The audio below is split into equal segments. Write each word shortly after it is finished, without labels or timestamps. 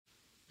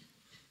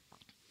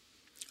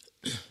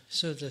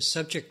So the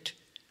subject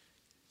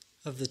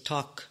of the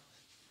talk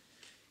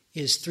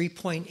is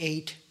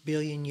 3.8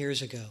 billion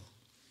years ago.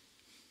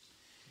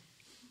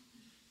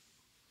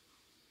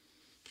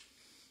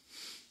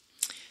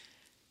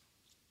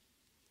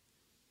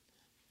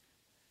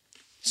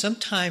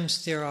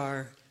 Sometimes there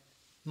are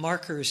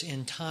markers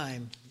in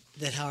time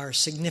that are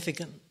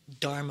significant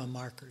Dharma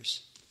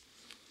markers.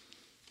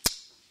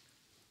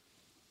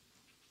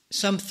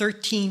 Some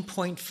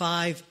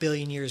 13.5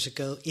 billion years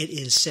ago, it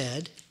is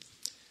said,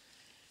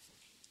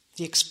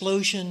 the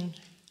explosion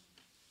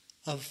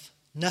of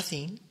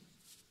nothing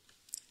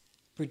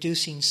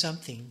producing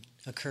something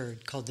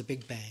occurred called the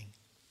Big Bang,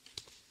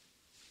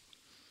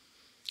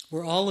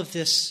 where all of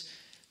this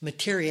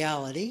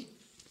materiality,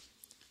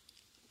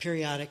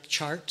 periodic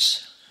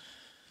charts,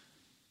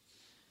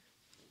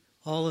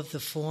 all of the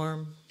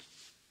form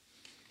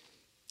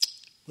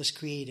was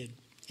created.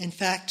 In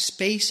fact,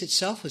 space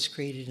itself was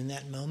created in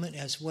that moment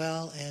as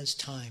well as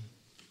time.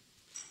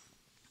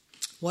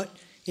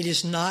 It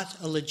is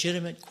not a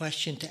legitimate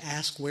question to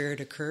ask where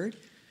it occurred,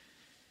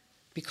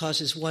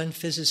 because as one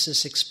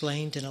physicist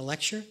explained in a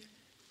lecture,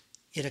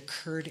 it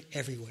occurred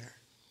everywhere.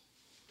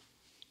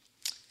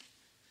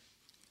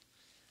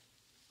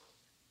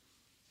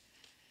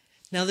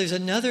 Now there's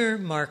another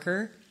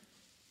marker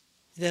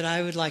that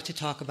I would like to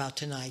talk about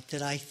tonight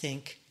that I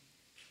think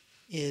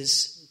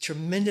is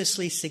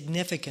tremendously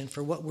significant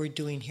for what we're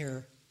doing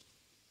here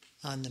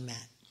on the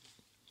mat.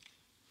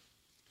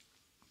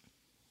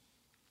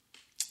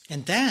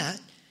 And that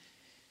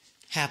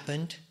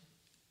happened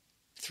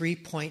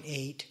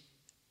 3.8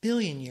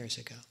 billion years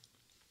ago.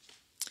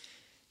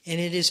 And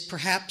it is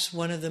perhaps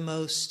one of the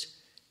most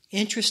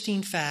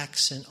interesting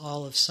facts in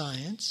all of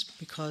science,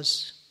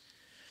 because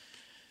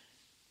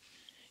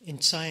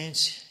in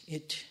science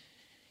it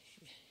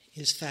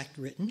is fact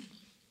written,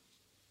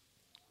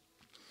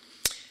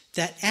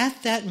 that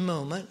at that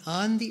moment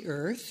on the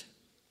earth,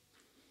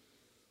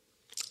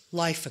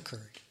 life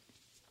occurred.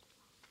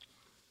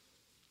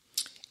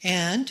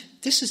 And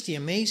this is the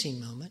amazing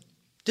moment.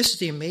 This is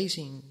the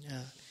amazing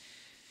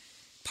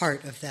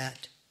part of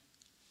that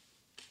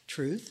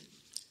truth.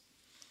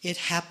 It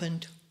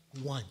happened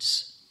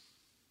once.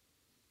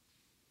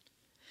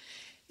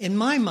 In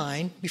my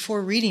mind,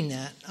 before reading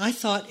that, I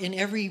thought in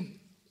every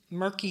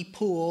murky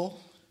pool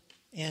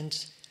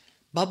and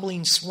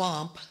bubbling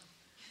swamp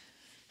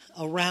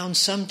around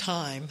some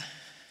time,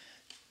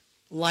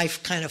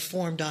 life kind of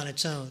formed on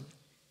its own.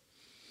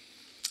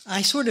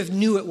 I sort of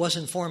knew it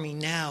wasn't forming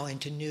now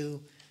into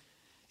new,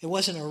 it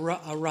wasn't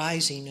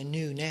arising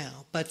anew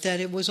now, but that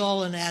it was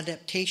all an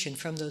adaptation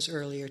from those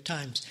earlier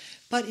times.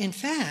 But in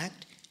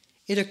fact,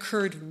 it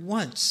occurred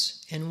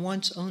once and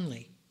once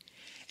only.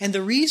 And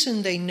the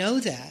reason they know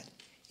that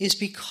is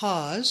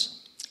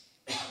because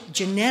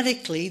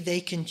genetically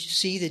they can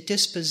see the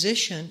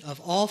disposition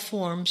of all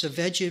forms of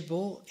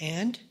vegetable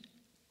and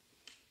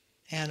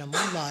animal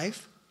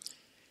life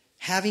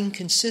having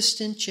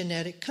consistent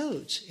genetic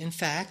codes. In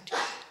fact,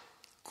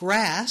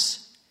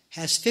 grass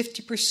has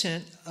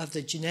 50% of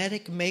the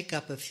genetic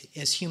makeup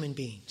as human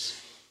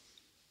beings.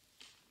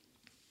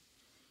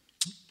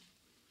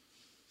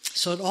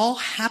 So it all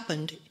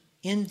happened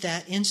in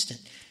that instant.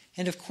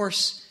 And of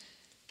course,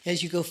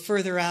 as you go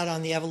further out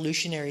on the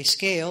evolutionary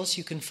scales,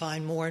 you can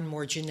find more and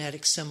more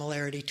genetic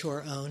similarity to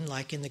our own,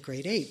 like in the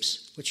great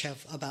apes, which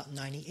have about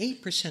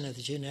 98% of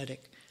the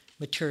genetic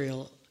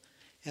material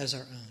as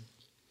our own.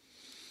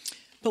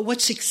 But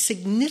what's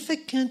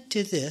significant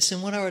to this,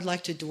 and what I would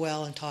like to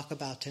dwell and talk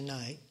about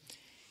tonight,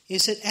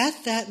 is that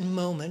at that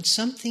moment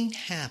something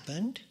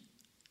happened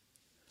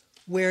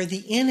where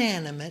the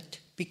inanimate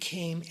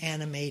became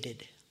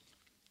animated,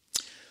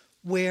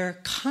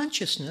 where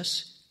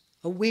consciousness,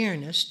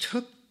 awareness,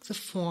 took the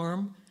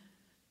form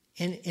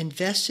and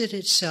invested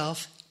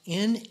itself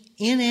in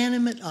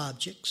inanimate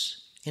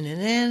objects, in an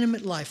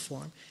inanimate life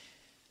form,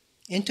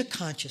 into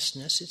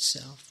consciousness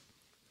itself.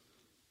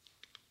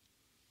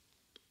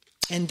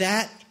 And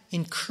that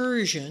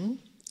incursion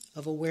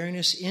of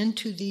awareness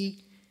into the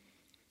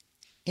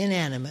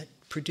inanimate,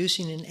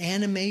 producing an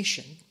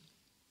animation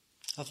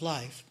of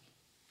life,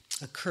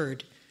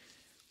 occurred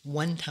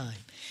one time.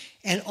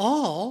 And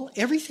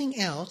everything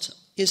else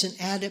is an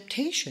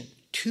adaptation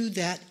to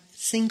that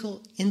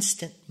single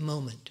instant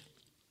moment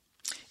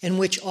in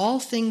which all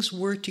things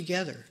were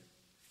together.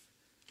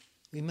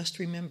 We must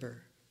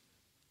remember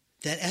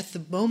that at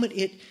the moment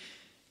it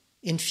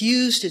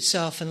infused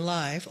itself in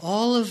life,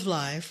 all of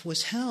life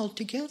was held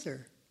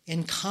together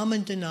in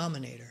common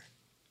denominator.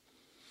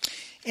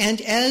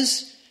 And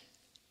as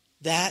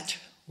that,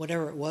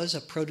 whatever it was, a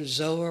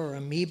protozoa or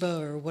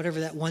amoeba or whatever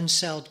that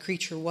one-celled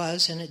creature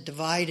was, and it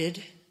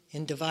divided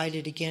and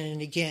divided again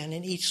and again,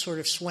 and each sort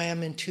of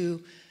swam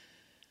into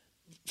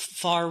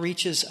far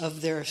reaches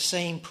of their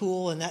same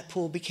pool, and that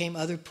pool became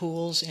other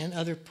pools, and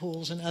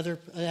other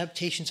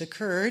adaptations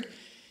occurred.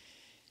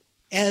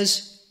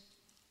 As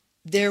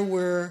there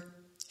were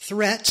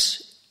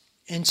threats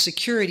and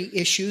security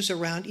issues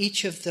around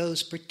each of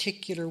those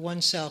particular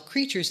one-cell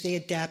creatures, they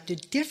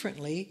adapted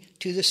differently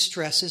to the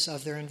stresses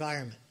of their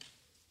environment.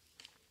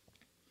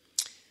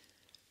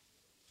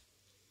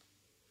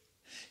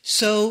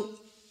 So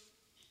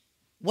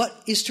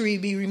what is to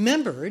be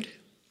remembered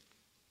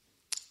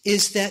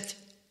is that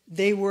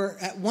they were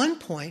at one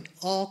point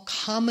all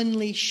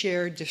commonly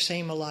shared the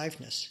same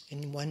aliveness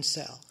in one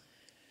cell.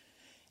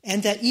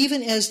 And that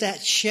even as that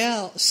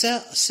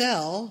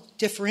cell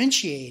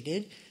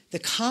differentiated, the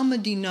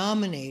common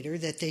denominator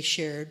that they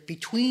shared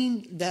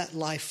between that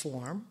life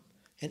form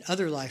and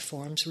other life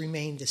forms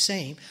remained the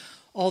same,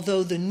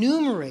 although the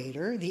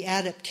numerator, the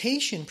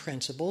adaptation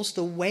principles,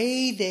 the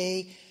way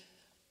they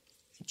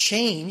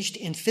changed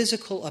in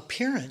physical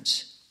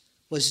appearance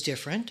was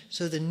different.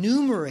 So the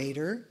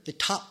numerator, the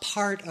top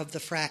part of the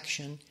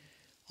fraction,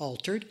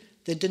 altered.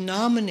 The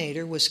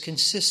denominator was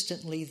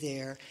consistently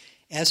there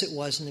as it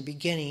was in the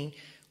beginning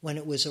when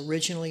it was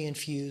originally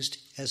infused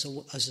as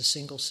a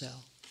single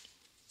cell.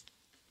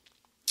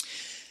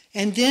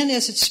 And then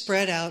as it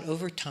spread out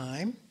over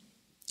time,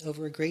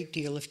 over a great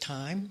deal of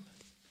time,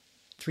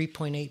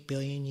 3.8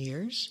 billion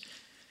years,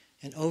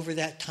 and over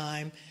that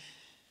time,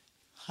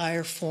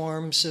 higher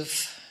forms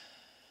of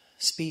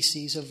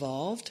species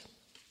evolved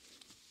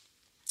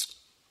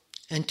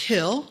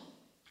until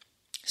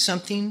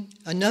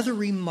another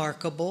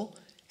remarkable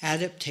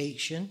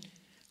adaptation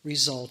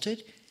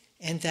resulted,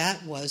 and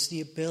that was the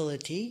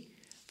ability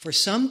for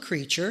some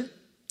creature,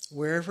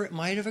 wherever it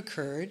might have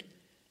occurred,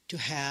 to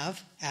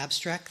have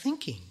abstract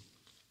thinking.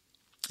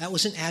 That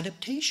was an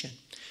adaptation.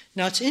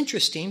 Now it's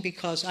interesting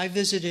because I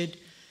visited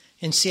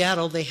in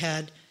Seattle, they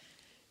had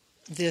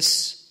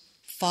this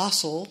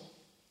fossil,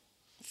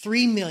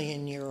 3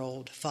 million year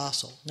old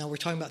fossil. Now we're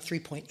talking about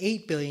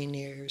 3.8 billion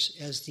years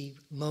as the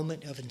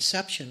moment of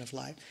inception of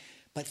life,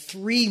 but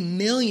 3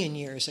 million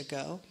years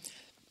ago,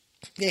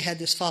 they had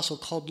this fossil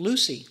called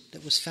Lucy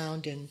that was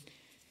found in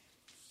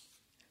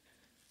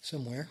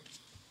somewhere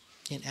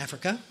in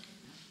Africa.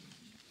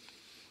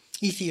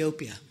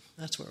 Ethiopia,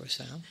 that's where it was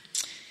found.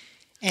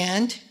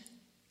 And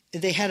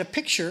they had a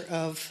picture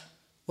of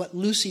what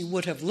Lucy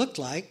would have looked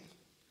like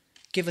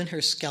given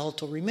her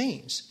skeletal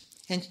remains.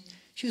 And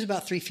she was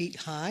about 3 feet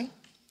high,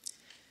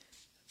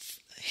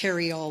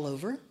 hairy all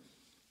over.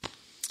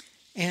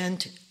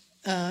 And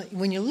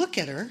when you look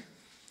at her,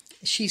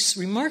 she's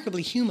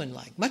remarkably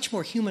human-like, much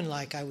more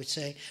human-like, I would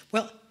say.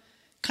 Well,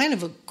 kind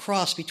of a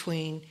cross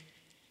between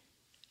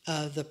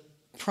the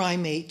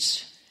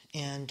primates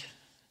and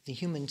the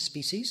human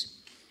species.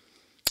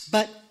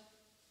 But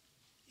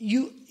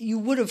you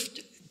would have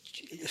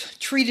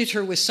treated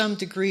her with some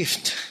degree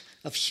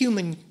of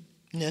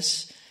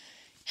humanness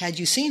had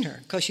you seen her,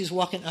 because she was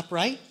walking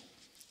upright.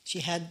 She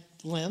had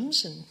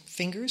limbs and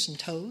fingers and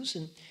toes,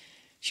 and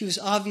she was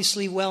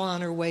obviously well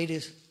on her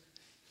way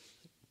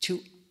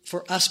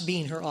for us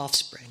being her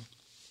offspring.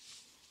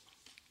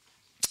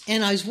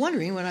 And I was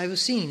wondering when I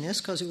was seeing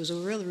this, because it was a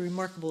really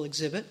remarkable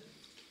exhibit,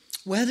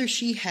 whether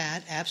she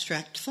had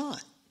abstract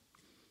thought,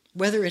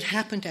 whether it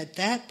happened at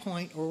that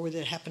point or whether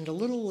it happened a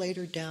little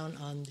later down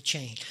on the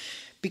chain.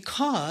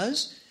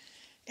 Because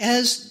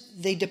as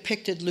they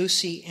depicted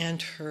Lucy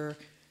and her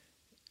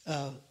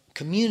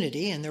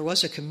community, and there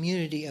was a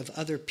community of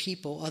other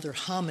people, other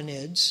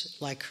hominids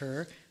like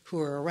her who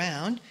were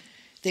around,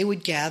 they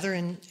would gather,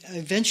 and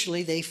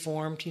eventually they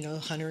formed,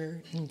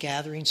 hunter and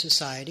gathering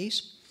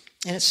societies.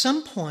 And at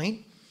some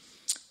point,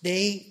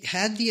 they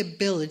had the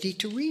ability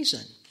to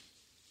reason.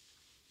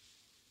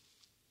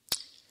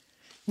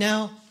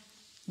 Now,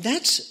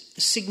 that's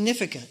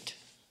significant,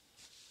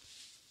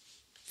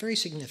 very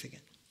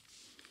significant.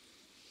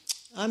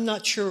 I'm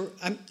not sure,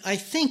 I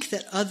think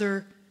that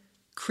other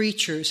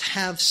creatures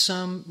have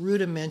some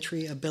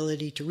rudimentary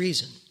ability to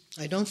reason.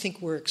 I don't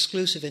think we're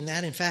exclusive in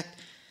that. In fact,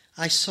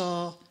 I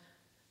saw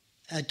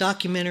a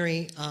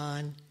documentary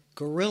on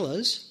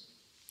gorillas,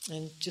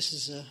 and just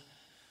as a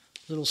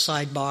little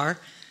sidebar,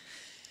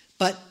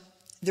 but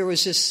there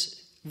was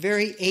this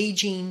very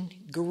aging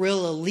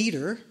gorilla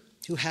leader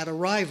who had a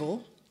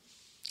rival,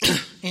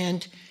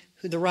 and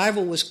the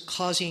rival was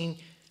causing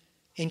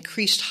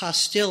increased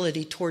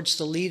hostility towards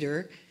the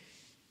leader,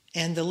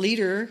 and the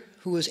leader,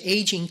 who was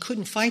aging,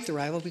 couldn't fight the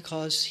rival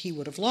because he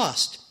would have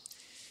lost.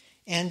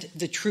 And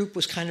the troop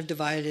was kind of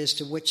divided as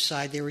to which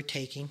side they were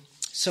taking.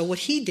 So what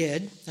he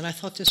did, and I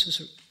thought this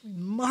was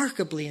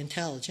remarkably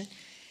intelligent,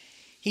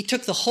 he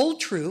took the whole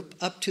troop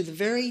up to the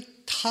very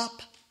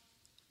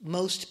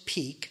topmost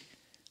peak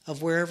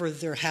of wherever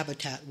their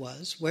habitat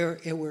was, where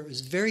it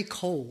was very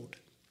cold.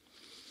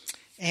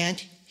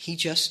 And he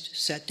just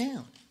sat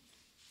down.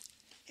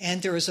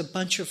 And there was a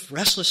bunch of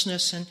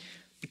restlessness and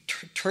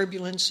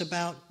turbulence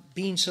about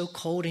being so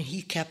cold, and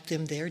he kept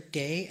them there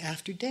day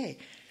after day.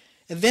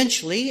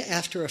 Eventually,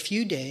 after a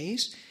few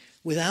days,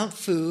 without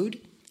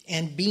food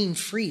and being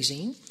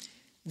freezing,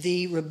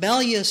 the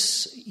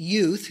rebellious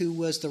youth, who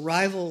was the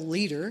rival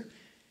leader,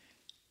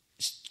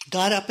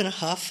 got up in a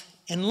huff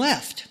and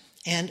left,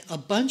 and a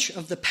bunch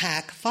of the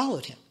pack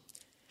followed him.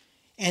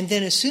 And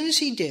then as soon as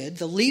he did,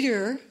 the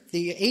leader,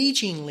 the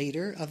aging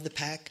leader of the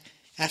pack,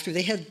 after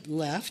they had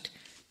left,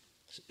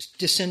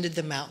 descended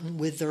the mountain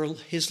with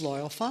his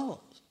loyal followers.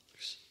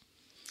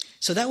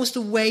 So that was the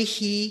way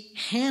he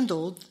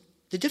handled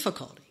the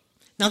difficulty.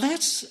 Now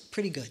that's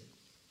pretty good.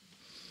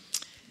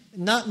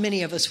 not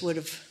many of us would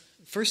have,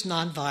 first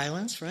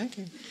nonviolence, right?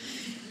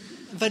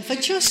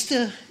 But just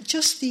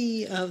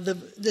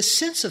the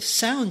sense of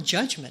sound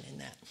judgment in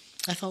that.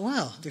 I thought,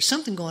 wow, there's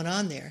something going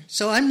on there.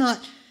 So I'm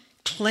not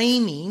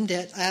claiming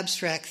that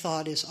abstract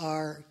thought is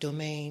our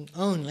domain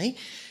only,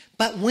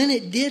 but when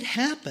it did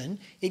happen,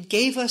 it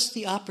gave us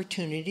the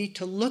opportunity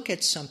to look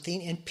at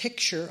something and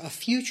picture a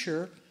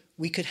future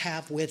we could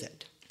have with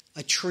it.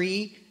 A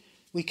tree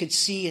we could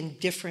see in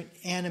different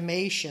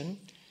animation,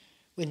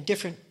 in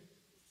different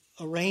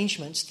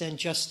arrangements than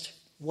just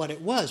what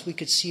it was. We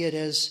could see it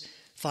as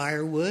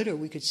firewood, or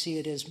we could see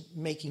it as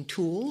making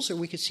tools, or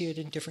we could see it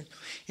in different...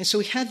 And so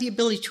we had the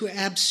ability to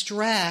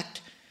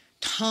abstract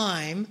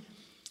time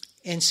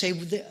and say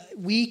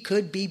we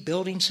could be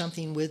building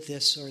something with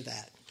this or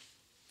that.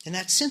 And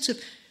that sense of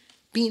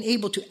being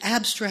able to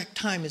abstract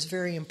time is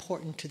very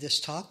important to this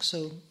talk,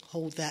 so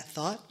hold that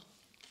thought.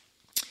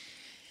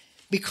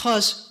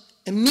 Because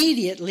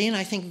immediately, and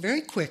I think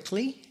very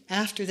quickly,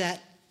 after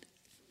that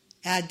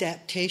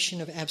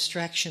adaptation of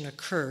abstraction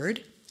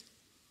occurred,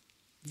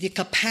 the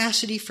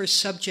capacity for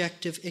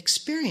subjective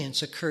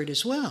experience occurred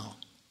as well.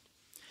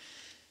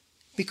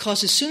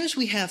 Because as soon as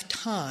we have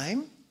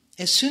time,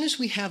 as soon as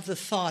we have the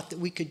thought that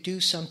we could do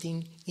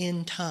something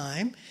in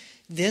time,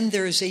 then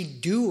there's a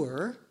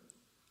doer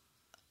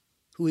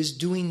who is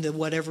doing the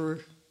whatever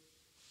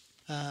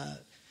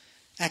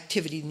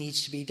activity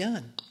needs to be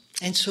done.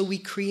 And so we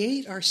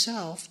create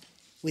ourselves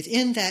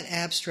within that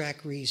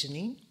abstract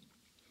reasoning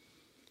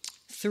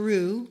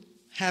through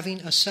having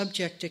a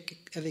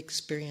subjective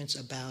experience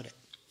about it.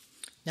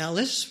 Now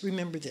let's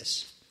remember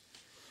this.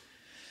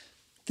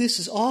 This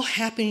is all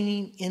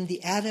happening in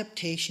the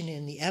adaptation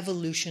and the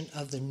evolution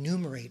of the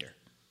numerator.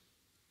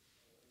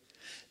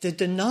 The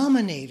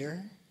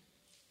denominator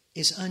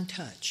is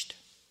untouched,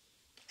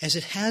 as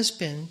it has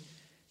been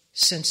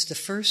since the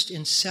first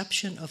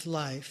inception of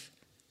life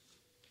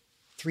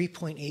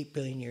 3.8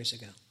 billion years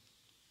ago.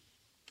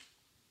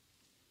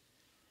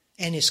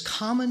 And is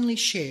commonly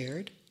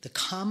shared, the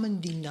common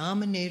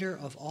denominator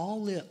of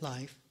all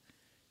life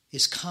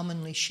is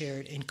commonly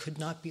shared and could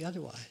not be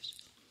otherwise.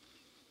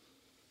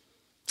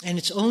 And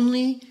it's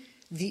only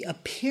the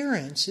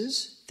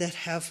appearances that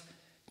have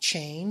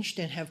changed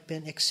and have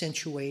been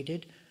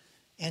accentuated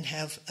and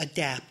have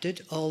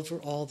adapted over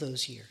all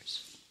those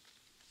years.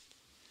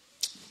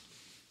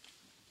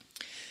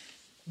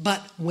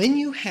 But when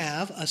you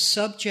have a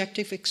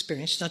subjective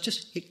experience, not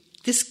just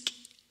this,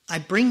 I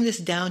bring this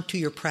down to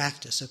your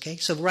practice, okay?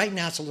 So right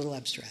now it's a little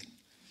abstract,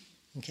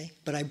 okay?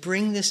 But I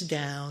bring this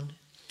down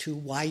to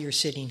why you're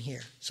sitting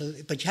here. So,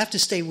 but you have to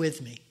stay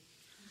with me.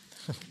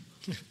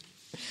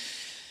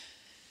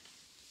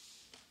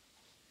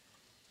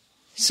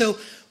 So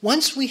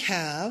once we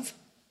have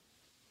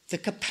the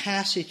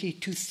capacity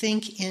to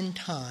think in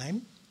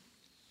time,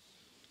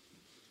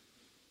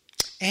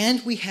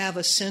 and we have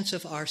a sense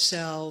of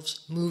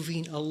ourselves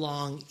moving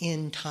along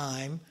in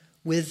time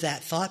with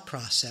that thought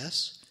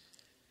process,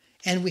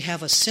 and we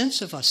have a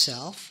sense of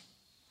ourself,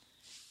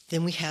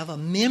 then we have a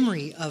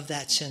memory of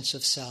that sense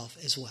of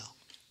self as well.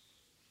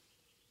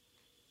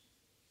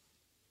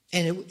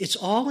 And it's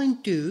all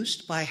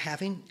induced by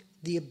having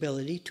the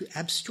ability to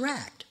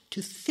abstract,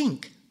 to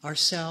think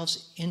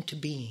ourselves into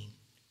being.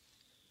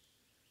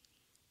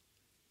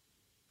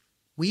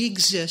 We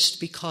exist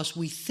because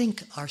we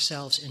think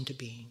ourselves into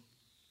being.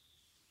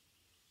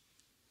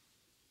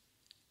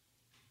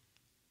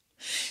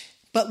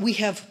 But we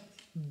have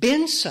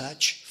been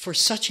such for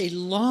such a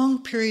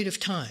long period of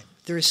time.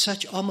 There is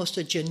such almost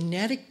a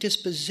genetic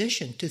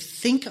disposition to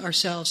think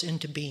ourselves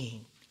into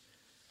being,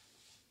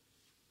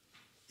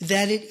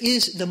 that it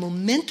is the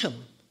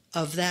momentum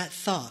of that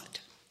thought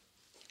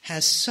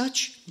has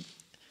such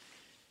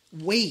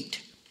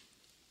weight.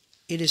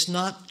 It is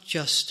not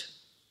just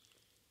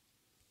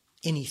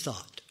any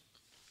thought.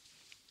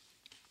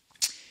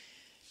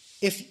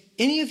 If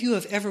any of you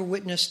have ever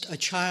witnessed a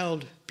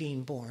child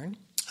being born,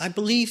 I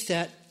believe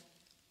that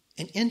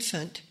an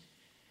infant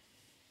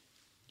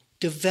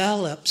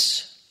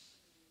develops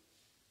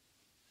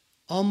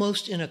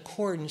almost in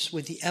accordance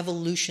with the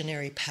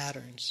evolutionary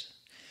patterns.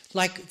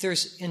 Like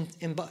there's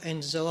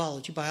in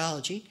zoology,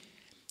 biology,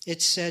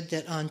 it's said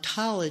that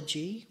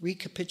ontology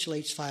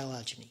recapitulates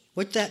phylogeny.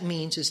 What that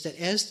means is that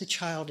as the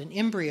child, an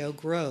embryo,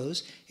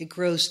 grows, it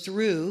grows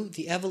through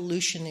the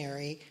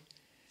evolutionary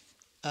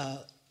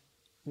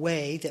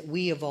way that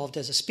we evolved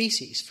as a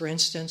species. For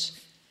instance,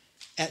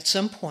 at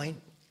some point,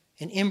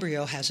 an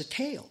embryo has a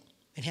tail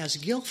and has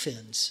gill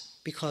fins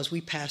because we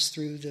passed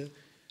through the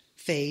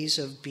phase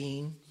of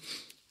being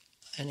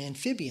an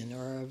amphibian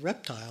or a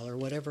reptile or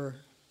whatever.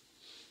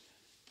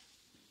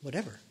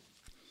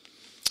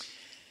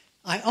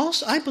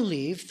 I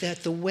believe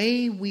that the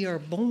way we are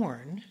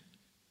born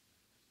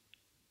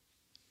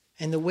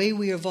and the way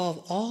we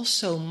evolve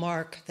also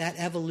mark that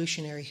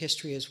evolutionary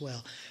history as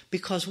well.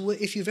 Because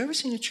if you've ever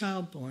seen a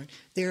child born,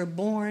 they are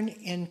born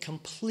in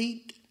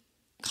complete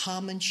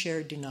common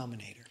shared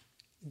denominator.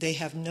 They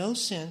have no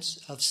sense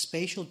of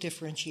spatial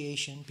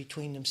differentiation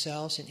between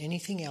themselves and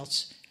anything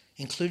else,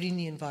 including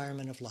the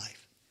environment of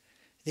life.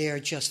 They are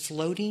just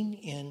floating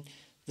in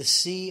the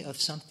sea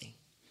of something.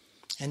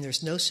 And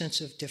there's no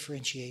sense of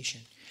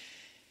differentiation.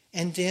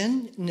 And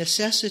then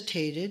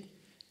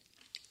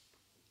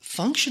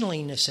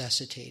functionally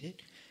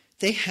necessitated,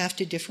 they have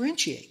to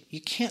differentiate.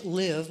 You can't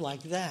live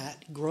like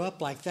that, grow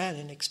up like that,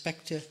 and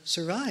expect to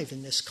survive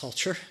in this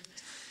culture.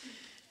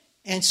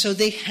 And so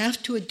they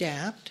have to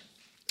adapt,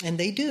 and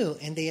they do.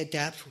 And they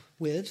adapt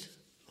with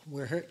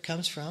where it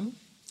comes from.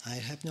 I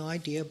have no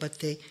idea, but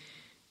they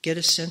get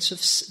a sense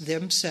of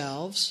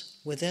themselves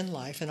within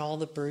life and all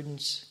the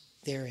burdens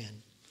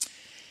therein.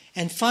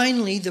 And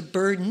finally, the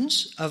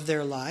burdens of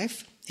their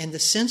life and the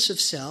sense of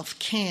self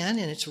can,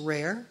 and it's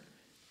rare,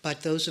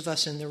 but those of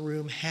us in the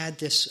room had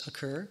this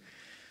occur,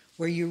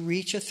 where you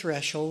reach a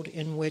threshold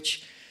in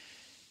which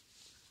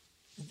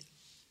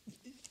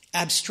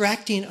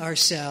abstracting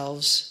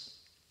ourselves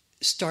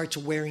starts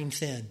wearing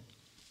thin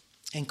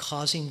and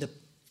causing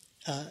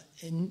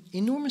an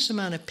enormous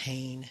amount of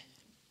pain.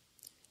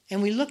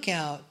 And we look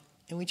out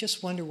and we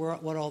just wonder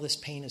what all this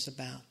pain is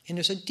about. And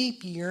there's a deep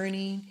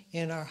yearning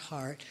in our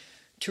heart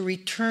to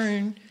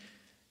return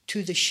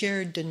to the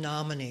shared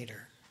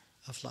denominator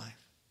of life.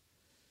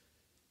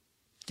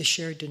 The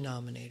shared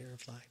denominator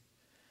of life.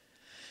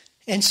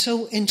 And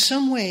so in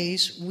some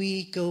ways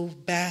we go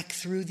back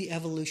through the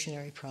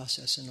evolutionary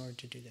process in order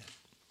to do that.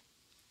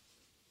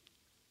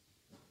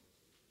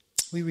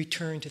 We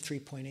return to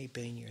 3.8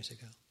 billion years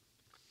ago.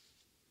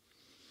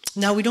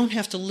 Now, we don't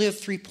have to live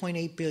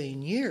 3.8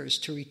 billion years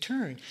to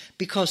return,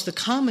 because the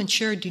common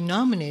shared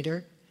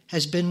denominator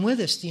has been with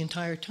us the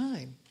entire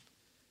time.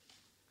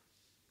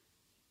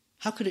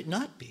 How could it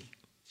not be?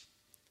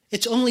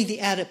 It's only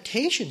the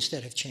adaptations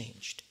that have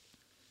changed.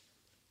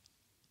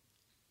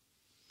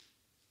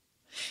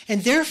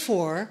 And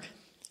therefore,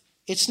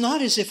 it's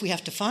not as if we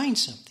have to find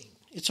something.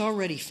 It's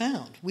already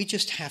found. We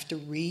just have to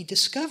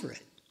rediscover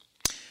it.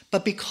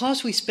 But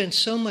because we spend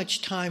so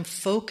much time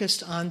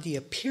focused on the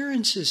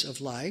appearances of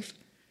life,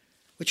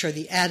 which are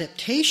the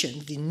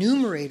adaptation, the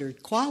numerator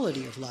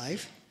quality of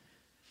life,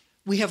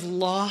 we have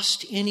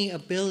lost any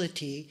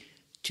ability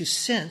to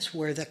sense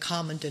where the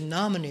common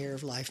denominator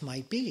of life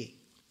might be.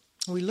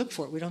 We look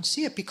for it, we don't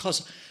see it,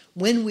 because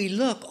when we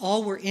look,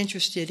 all we're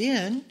interested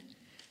in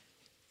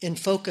and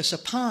focus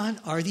upon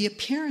are the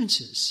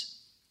appearances,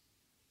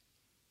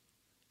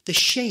 the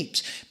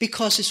shapes,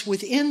 because it's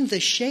within the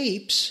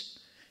shapes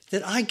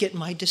that I get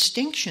my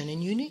distinction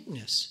and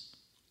uniqueness.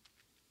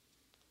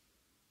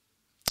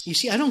 You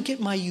see, I don't get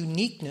my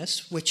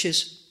uniqueness, which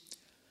is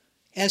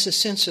as a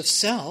sense of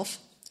self,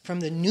 from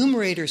the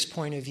numerator's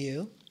point of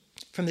view,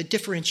 from the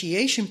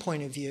differentiation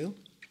point of view,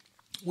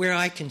 where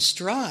I can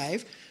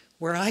strive,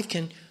 where I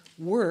can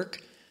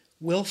work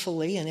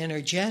willfully and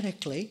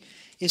energetically,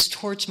 is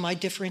towards my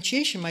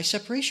differentiation, my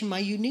separation, my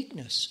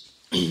uniqueness.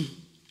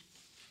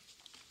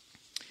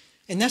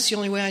 And that's the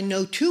only way I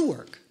know to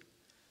work,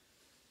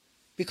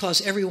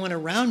 because everyone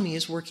around me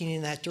is working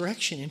in that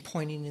direction and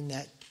pointing in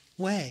that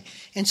way.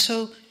 And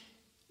so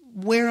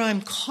where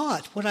I'm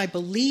caught, what I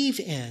believe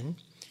in,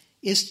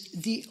 is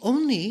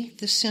only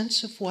the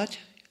sense of what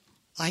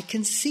I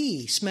can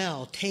see,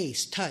 smell,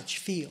 taste, touch,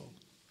 feel.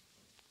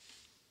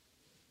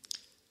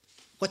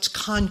 What's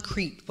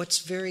concrete, what's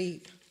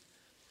very...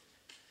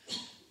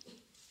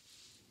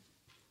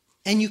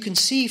 And you can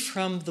see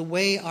from the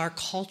way our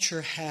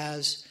culture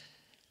has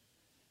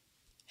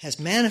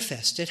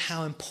manifested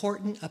how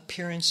important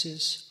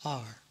appearances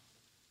are.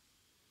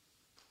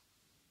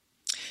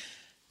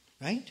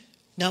 Right?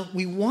 Now,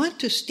 we want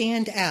to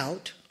stand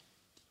out,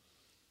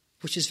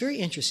 which is very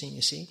interesting,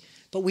 you see,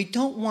 but we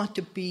don't want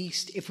to be,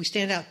 if we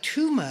stand out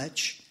too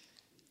much,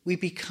 we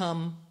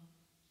become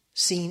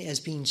seen as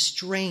being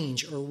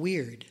strange or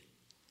weird.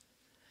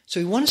 So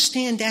we want to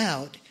stand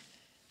out.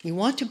 We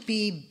want to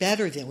be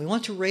better than. We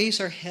want to raise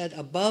our head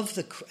above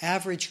the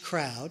average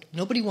crowd.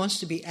 Nobody wants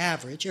to be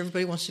average.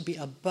 Everybody wants to be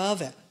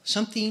above it.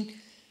 Something,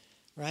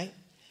 right?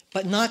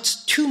 But not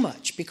too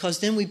much, because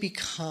then we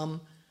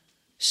become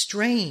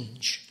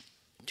strange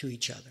to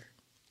each other.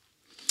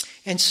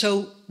 And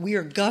so we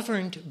are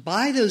governed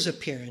by those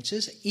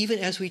appearances, even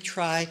as we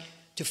try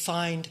to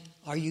find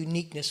our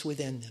uniqueness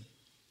within them.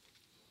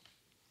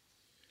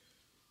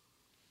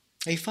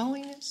 Are you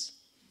following this?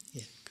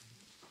 Yeah.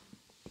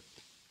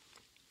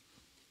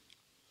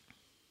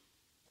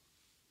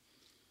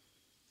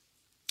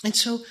 And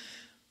so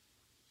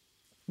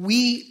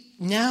we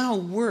now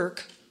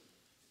work,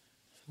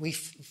 we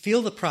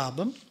feel the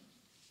problem,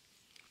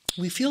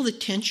 we feel the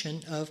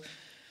tension of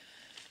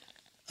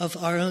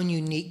our own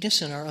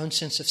uniqueness and our own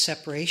sense of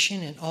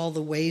separation and all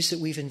the ways that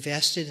we've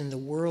invested in the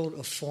world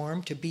of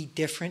form to be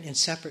different and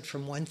separate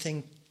from one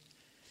thing,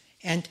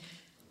 and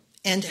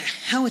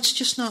how it's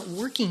just not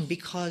working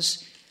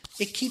because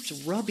it keeps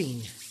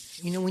rubbing.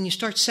 You know, when you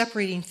start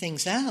separating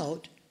things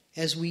out,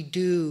 as we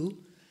do,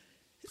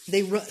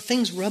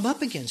 things rub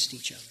up against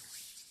each other.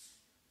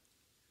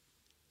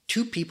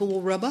 Two people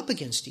will rub up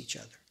against each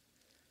other.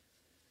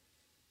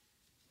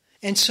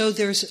 And so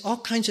there's all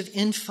kinds of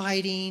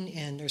infighting,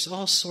 and there's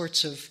all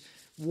sorts of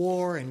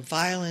war and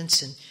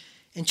violence,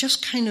 and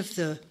just kind of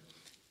the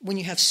when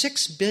you have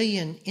 6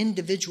 billion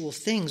individual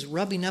things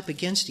rubbing up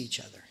against each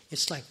other,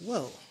 it's like,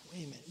 whoa,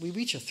 wait a minute. We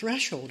reach a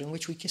threshold in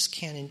which we just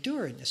can't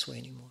endure in this way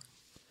anymore.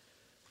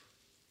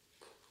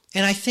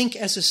 And I think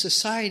as a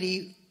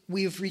society,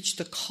 we have reached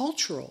a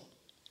cultural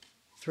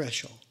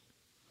threshold,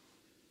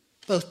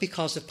 both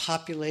because of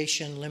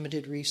population,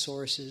 limited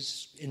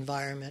resources,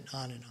 environment,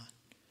 on,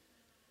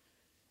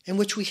 in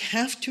which we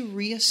have to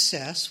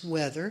reassess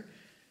whether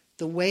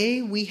the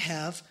way we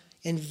have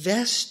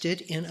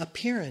invested in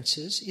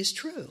appearances is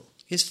true,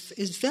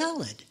 is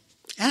valid.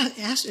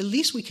 At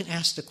least we can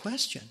ask the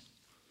question.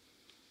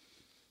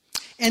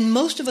 And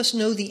most of us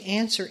know the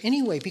answer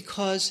anyway,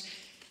 because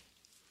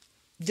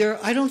there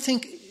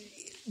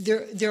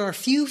are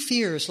few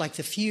fears like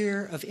the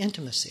fear of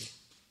intimacy.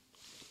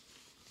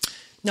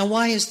 Now,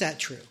 why is that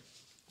true?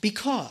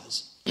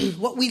 Because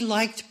what we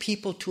like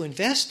people to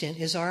invest in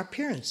is our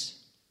appearance.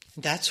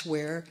 That's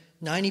where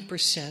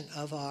 90%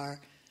 of our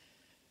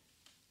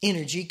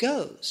energy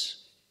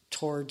goes,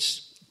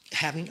 towards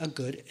having a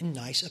good and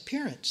nice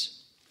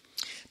appearance.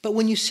 But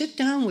when you sit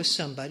down with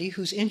somebody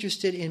who's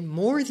interested in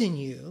more than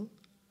you,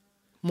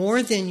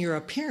 more than your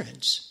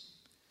appearance,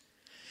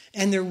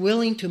 and they're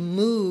willing to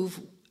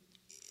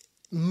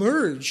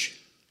merge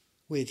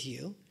with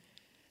you,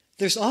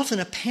 there's often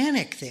a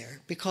panic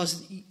there,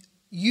 because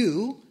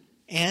you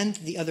and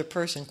the other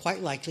person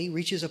quite likely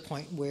reaches a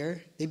point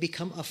where they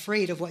become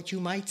afraid of what you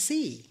might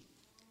see,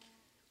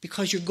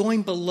 because you're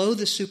going below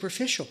the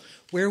superficial,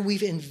 where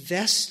we've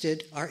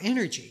invested our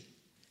energy.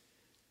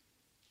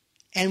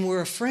 And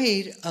we're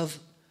afraid of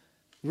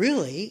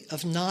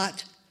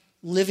not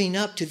living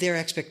up to their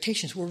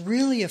expectations. We're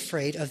really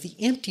afraid of the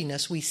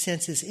emptiness we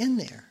sense is in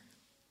there,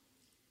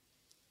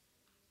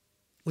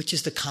 which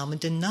is the common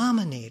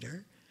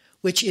denominator,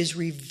 which is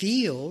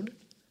revealed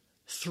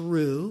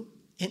through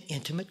an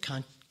intimate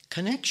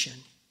connection,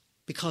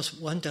 because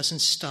one doesn't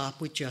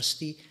stop with just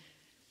the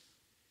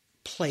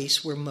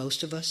place where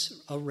most of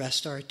us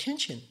arrest our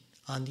attention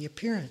on the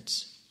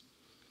appearance.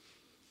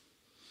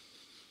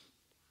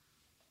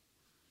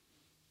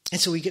 And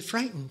so we get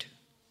frightened.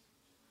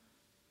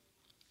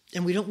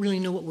 And we don't really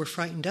know what we're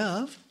frightened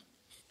of,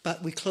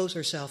 but we close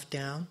ourselves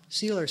down,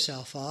 seal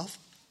ourselves off,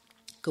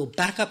 go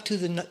back up to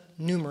the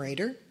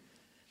numerator,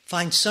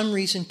 find some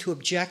reason to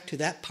object to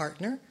that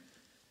partner,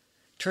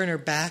 turn our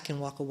back and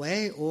walk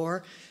away,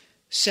 or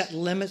set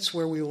limits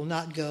where we will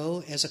not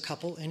go as a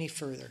couple any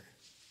further.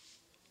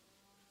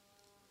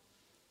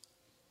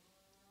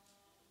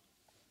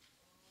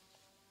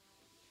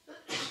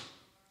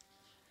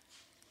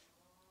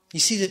 You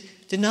see, the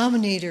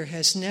denominator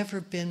has never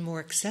been more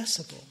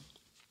accessible.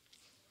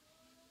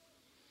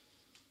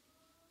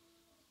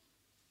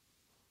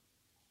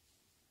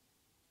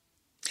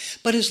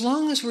 But as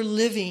long as we're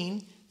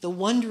living the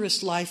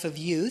wondrous life of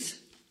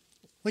youth,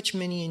 which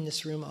many in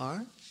this room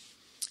are,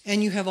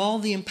 and you have all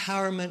the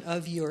empowerment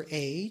of your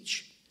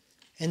age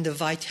and the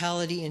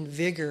vitality and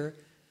vigor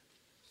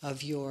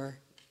of your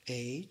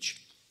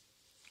age,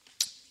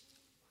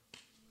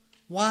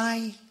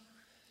 why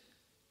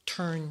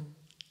turn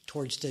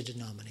towards the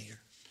denominator?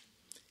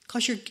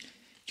 Because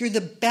you're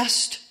the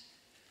best,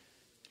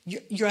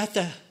 you're at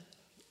the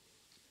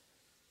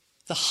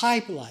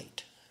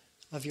highlight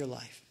of your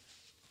life.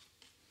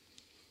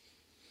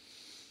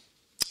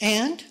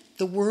 And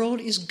the world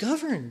is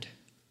governed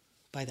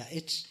by that.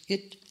 It's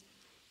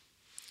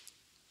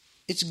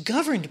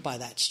governed by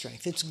that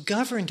strength. It's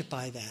governed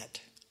by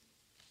that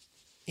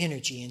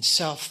energy and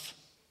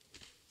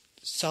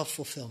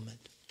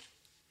self-fulfillment.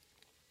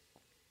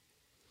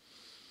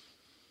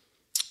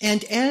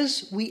 And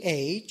as we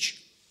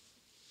age,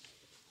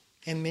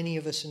 and many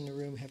of us in the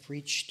room have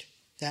reached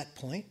that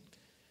point,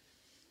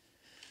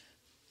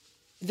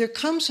 there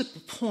comes a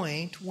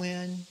point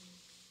when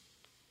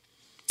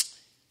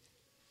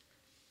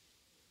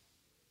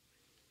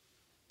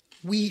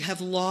we have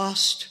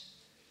lost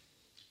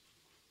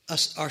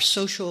our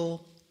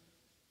social...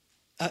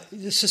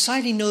 the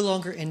society no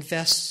longer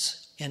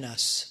invests in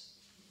us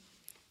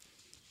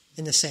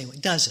in the same way,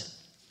 does it?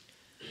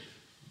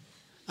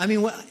 I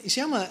mean, you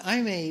see,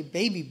 I'm a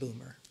baby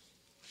boomer.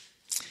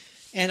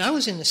 And I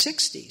was in the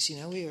 60s,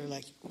 we were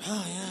like,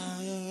 oh,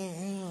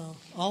 yeah,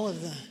 all of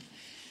the...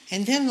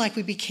 And then,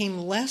 we became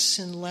less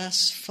and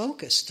less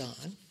focused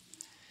on.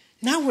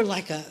 Now we're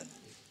like an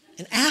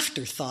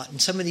afterthought in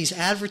some of these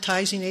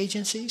advertising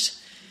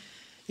agencies.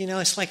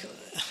 It's like,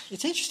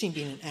 it's interesting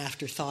being an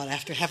afterthought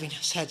after having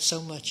had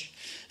so much.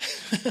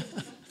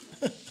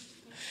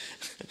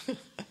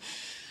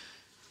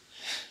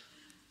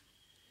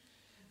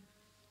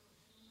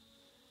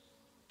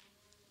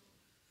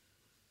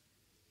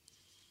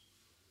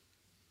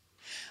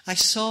 I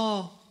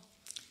saw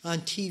on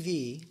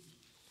TV,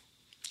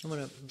 I'm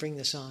going to bring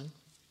this on.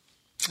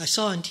 I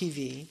saw on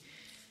TV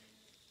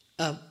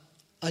a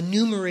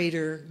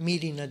numerator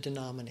meeting a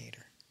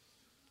denominator.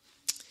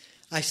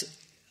 I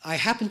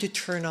happened to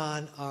turn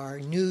on our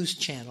news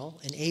channel,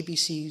 an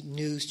ABC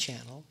news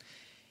channel,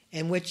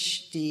 in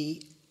which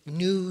the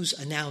news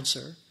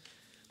announcer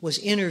was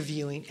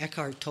interviewing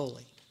Eckhart Tolle.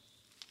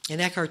 And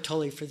Eckhart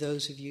Tolle, for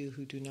those of you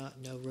who do not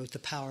know, wrote The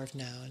Power of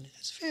Now, and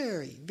it's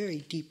very, very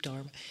deep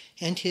Dharma.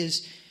 And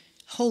his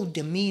whole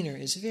demeanor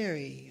is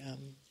very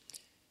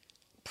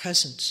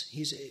presence.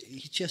 He's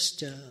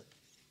just a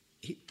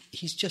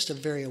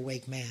very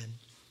awake man.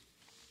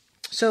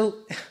 So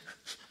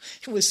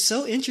it was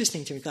so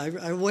interesting to me.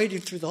 I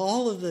waited through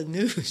all of the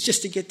news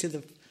just to get to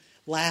the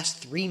last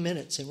 3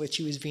 minutes in which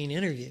he was being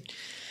interviewed.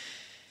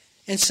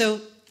 And so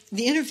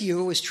the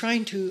interviewer was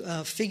trying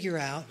to figure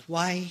out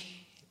why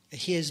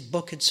his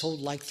book had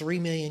sold like 3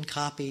 million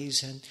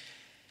copies and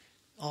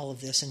all of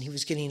this, and he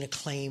was getting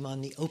acclaim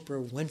on the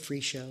Oprah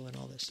Winfrey show and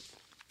all this.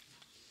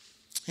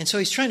 And so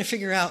he's trying to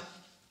figure out,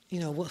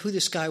 who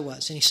this guy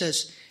was. And he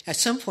says, at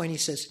some point he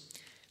says,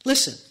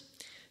 listen,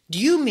 do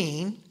you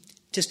mean,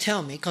 just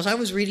tell me, because I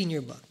was reading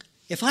your book,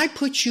 if I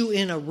put you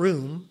in a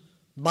room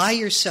by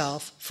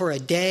yourself for a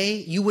day,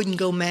 you wouldn't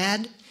go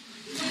mad?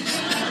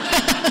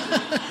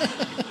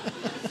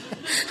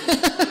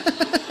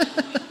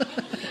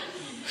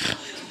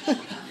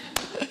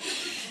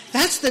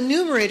 That's the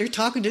numerator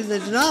talking to the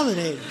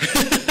denominator.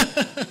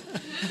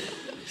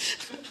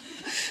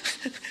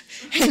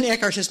 And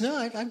Eckhart says, no,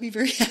 I'd be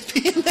very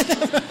happy.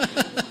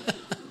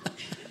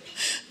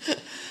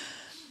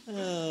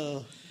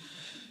 Oh.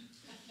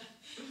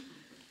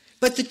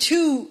 But the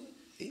two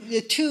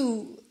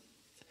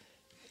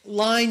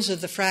lines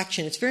of the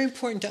fraction, it's very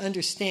important to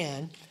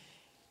understand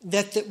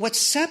that what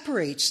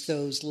separates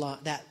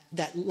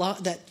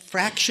that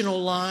fractional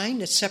line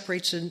that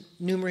separates a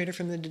numerator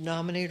from the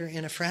denominator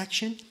in a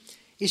fraction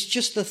is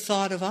just the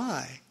thought of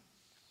I.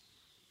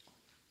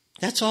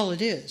 That's all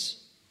it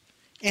is.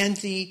 And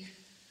the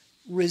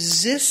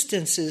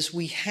resistances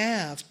we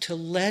have to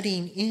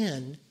letting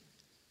in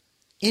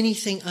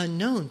anything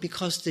unknown,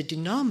 because the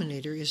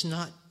denominator is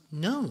not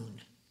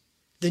known.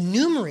 The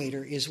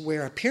numerator is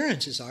where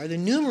appearances are. The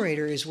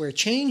numerator is where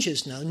change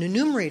is known. The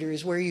numerator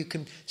is where you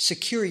can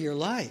secure your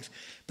life.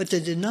 But the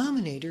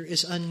denominator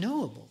is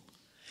unknowable.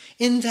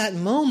 In that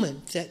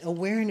moment that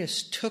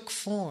awareness took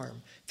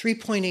form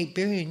 3.8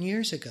 billion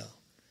years ago,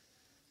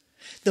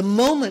 the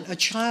moment a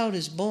child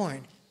is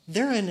born,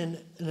 they're in an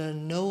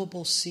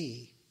unknowable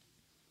sea.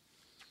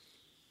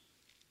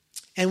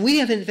 And we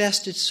have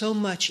invested so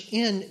much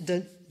in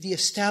the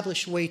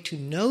established way to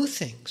know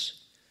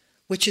things,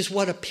 which is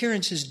what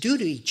appearances do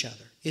to each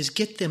other, is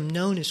get them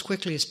known as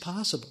quickly as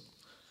possible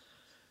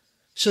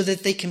so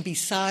that they can be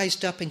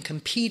sized up and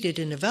competed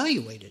and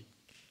evaluated.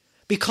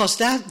 Because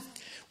that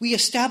we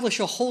establish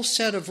a whole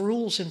set of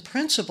rules and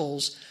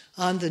principles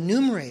on the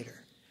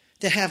numerator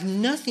that have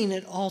nothing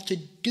at all to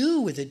do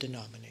with the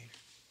denominator.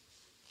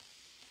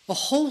 A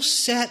whole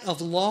set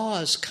of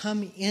laws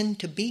come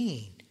into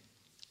being,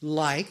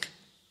 like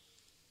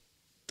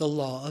the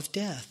law of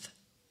death.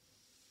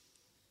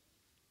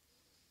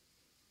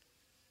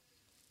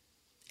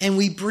 And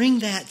we bring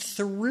that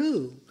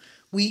through.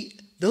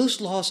 Those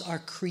laws are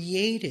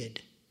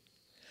created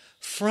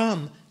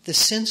from the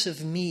sense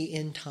of me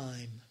in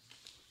time.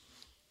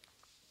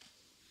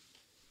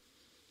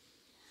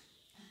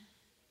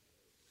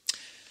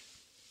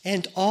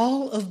 And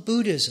all of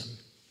Buddhism,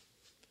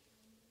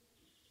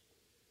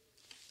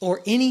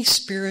 or any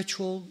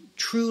spiritual,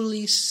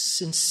 truly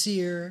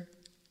sincere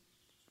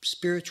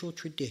spiritual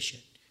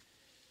tradition,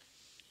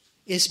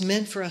 is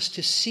meant for us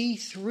to see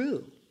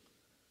through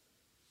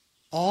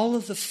all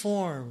of the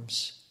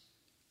forms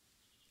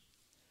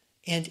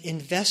and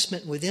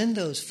investment within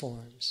those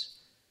forms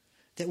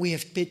that we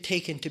have been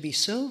taken to be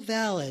so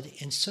valid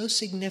and so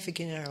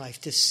significant in our life,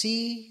 to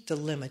see the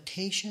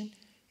limitation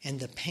and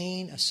the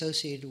pain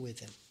associated with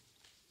them.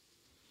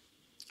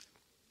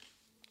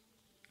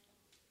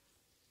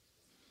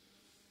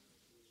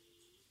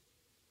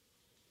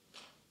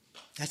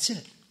 That's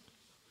it.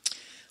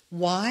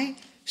 Why?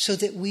 So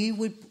that we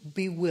would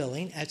be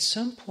willing at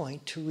some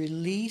point to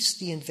release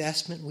the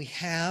investment we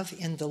have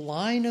in the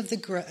line of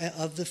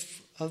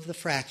the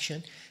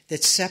fraction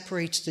that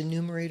separates the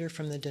numerator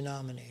from the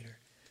denominator,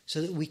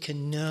 so that we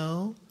can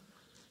know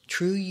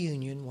true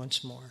union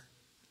once more.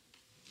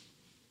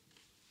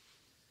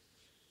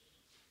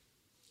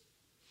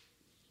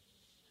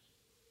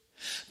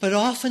 But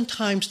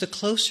oftentimes, the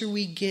closer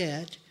we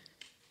get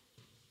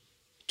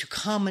to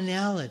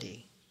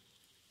commonality,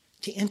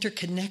 to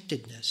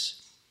interconnectedness,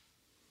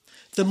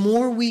 the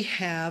more we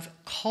have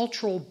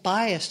cultural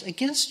bias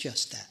against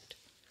just that.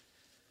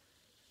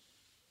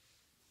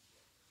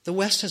 The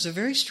West has a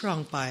very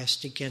strong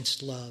bias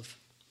against love.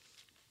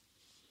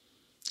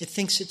 It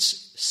thinks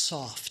it's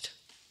soft.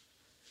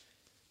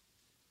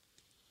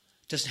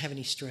 It doesn't have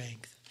any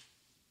strength.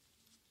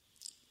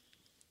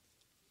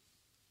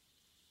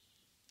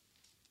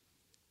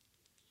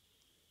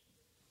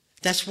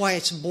 That's why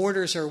its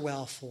borders are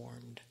well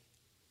formed,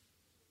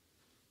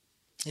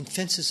 and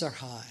fences are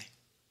high,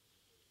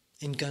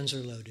 and guns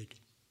are loaded.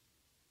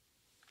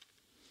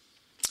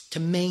 To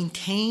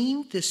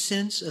maintain the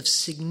sense of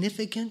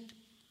significant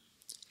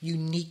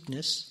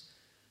uniqueness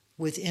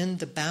within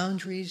the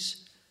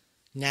boundaries,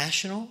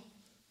 national,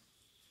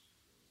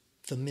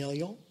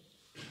 familial,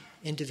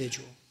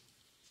 individual.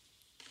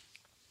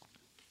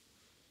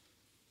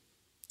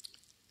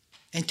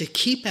 and to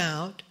keep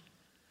out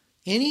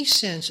any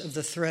sense of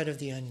the threat of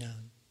the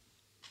unknown.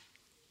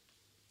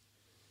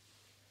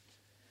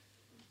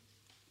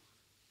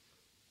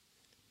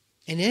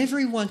 And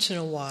every once in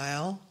a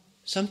while,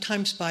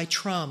 sometimes by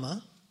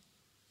trauma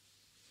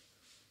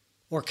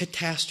or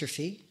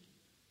catastrophe,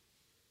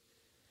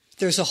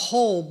 there's a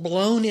hole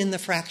blown in the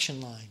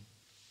fraction line.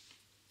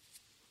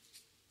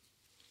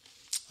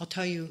 I'll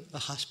tell you a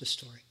hospice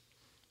story.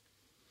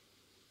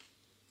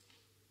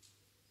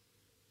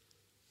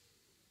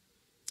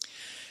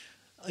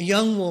 A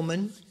young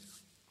woman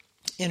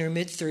in her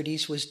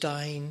mid-30s was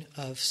dying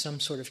of some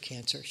sort of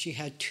cancer. She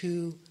had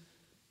two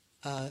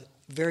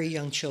very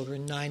young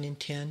children, 9 and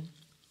 10.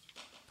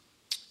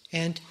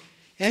 And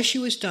as she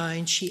was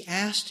dying, she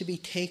asked to be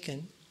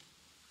taken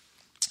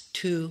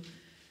to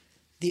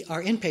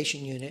our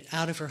inpatient unit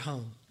out of her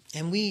home.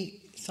 And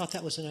we thought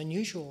that was an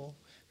unusual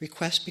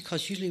request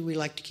because usually we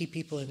like to keep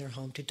people in their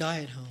home to die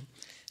at home,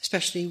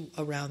 especially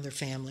around their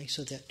family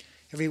so that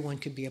everyone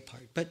could be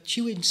apart. But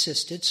she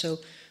insisted, so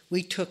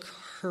we took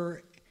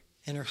her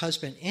and her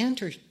husband and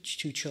her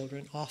 2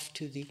 children off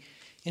to the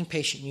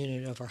inpatient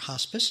unit of our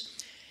hospice.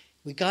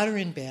 We got her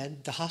in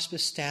bed. The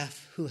hospice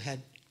staff who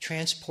had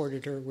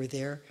transported her were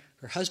there.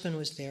 Her husband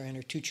was there and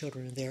her 2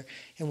 children were there.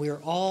 And we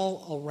were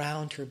all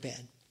around her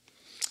bed.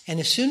 And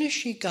as soon as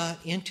she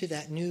got into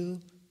that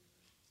new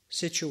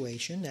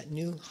situation, that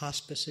new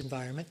hospice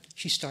environment,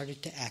 she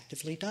started to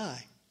actively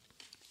die.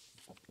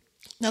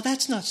 Now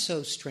that's not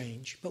so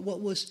strange, but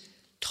what was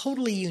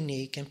totally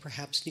unique and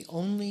perhaps the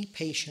only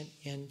patient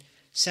in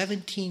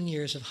 17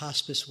 years of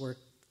hospice work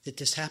that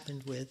this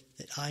happened with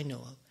that I know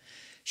of,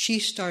 she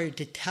started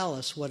to tell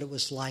us what it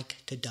was like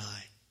to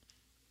die.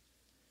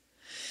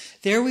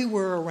 There we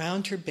were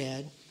around her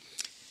bed,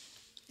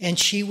 and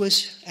she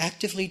was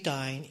actively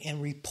dying and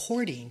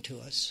reporting to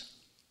us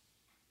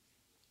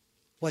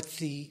what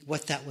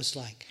that was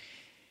like.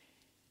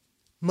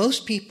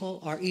 Most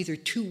people are either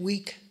too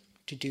weak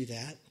to do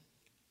that,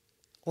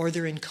 or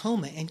they're in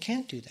coma and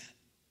can't do that.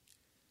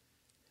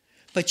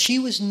 But she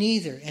was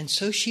neither, and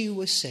so she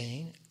was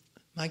saying,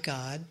 "My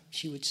God,"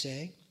 she would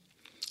say,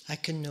 "I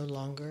can no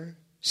longer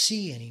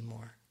see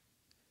anymore."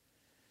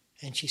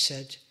 And she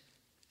said,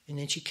 and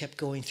then she kept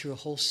going through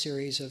a whole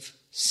series of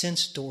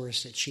sense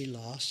doors that she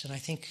lost, and I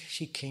think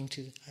she came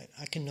to,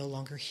 I can no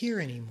longer hear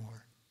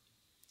anymore.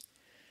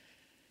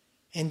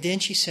 And then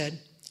she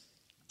said,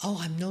 "Oh,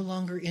 I'm no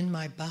longer in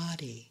my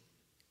body."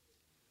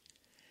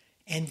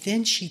 And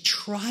then she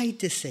tried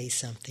to say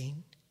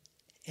something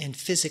and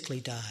physically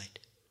died.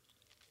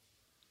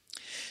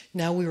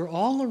 Now, we were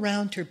all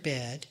around her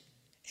bed,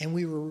 and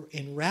we were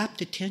in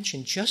rapt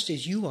attention, just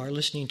as you are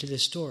listening to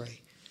this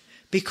story,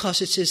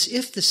 because it's as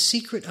if the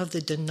secret of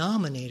the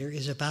denominator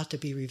is about to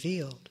be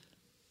revealed.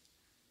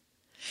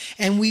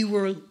 And we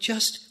were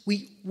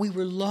we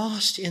were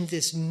lost in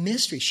this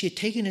mystery. She had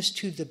taken us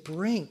to the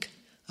brink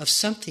of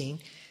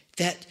something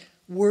that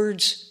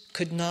words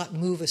could not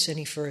move us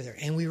any further.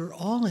 And we were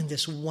all in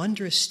this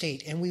wondrous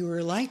state, and we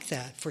were like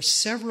that for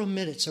several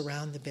minutes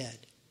around the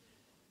bed.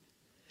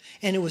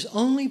 And it was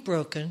only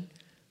broken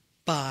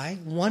by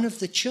one of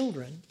the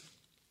children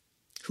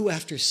who,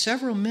 after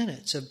several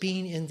minutes of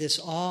being in this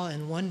awe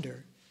and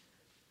wonder,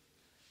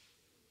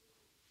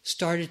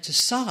 started to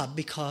sob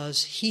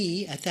because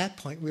he, at that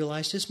point,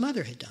 realized his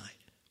mother had died.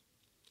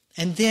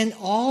 And then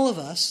all of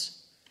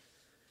us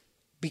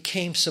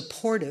became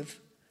supportive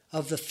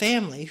of the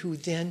family, who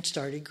then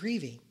started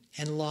grieving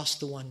and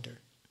lost the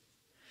wonder.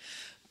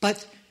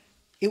 But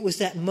it was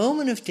that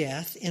moment of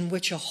death in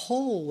which a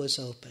hole was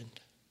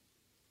opened.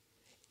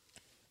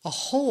 A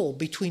hole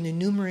between the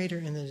numerator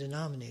and the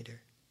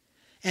denominator.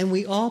 And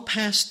we all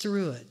passed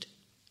through it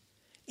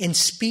in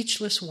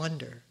speechless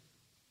wonder.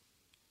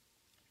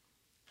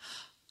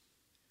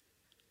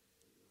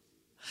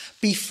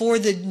 Before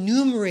the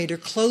numerator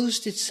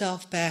closed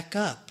itself back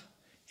up,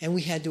 and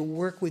we had to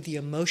work with the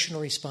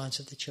emotional response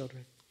of the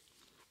children.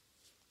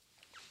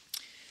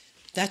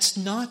 That's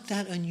not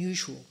that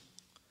unusual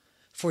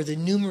for the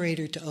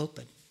numerator to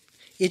open.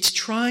 It's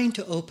trying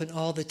to open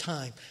all the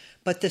time,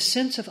 but the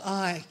sense of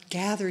I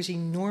gathers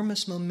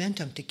enormous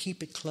momentum to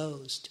keep it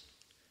closed,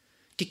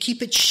 to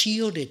keep it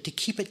shielded, to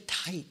keep it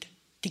tight,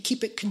 to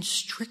keep it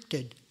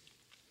constricted.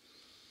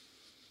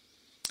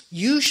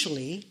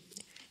 Usually,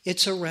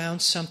 it's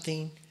around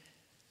something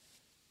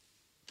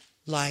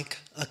like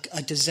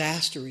a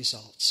disaster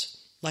results,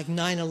 like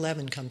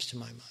 9/11 comes to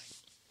my mind.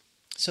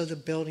 So the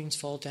buildings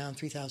fall down,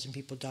 3,000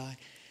 people die.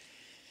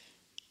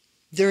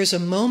 There is a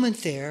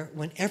moment there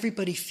when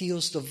everybody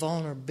feels the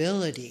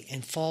vulnerability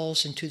and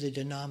falls into the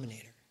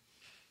denominator,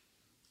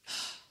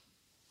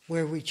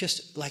 where we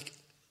just, like,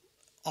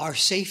 our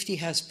safety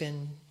has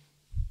been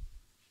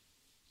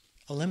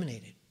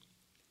eliminated.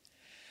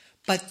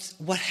 But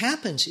what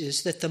happens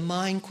is that the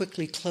mind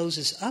quickly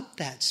closes up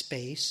that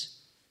space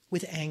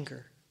with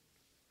anger.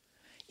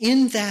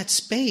 In that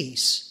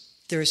space,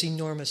 there is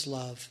enormous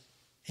love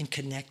and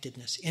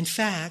connectedness. In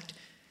fact,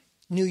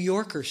 New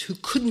Yorkers who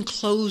couldn't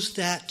close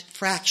that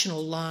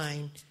fractional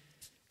line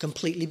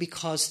completely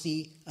because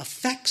the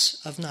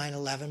effects of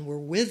 9/11 were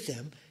with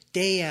them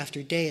day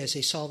after day as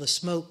they saw the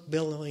smoke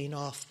billowing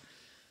off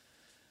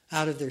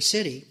out of their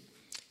city.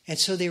 And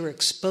so they were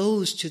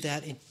exposed to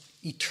that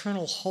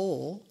eternal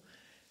whole,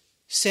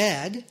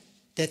 said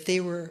that they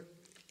were,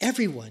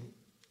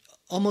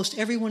 almost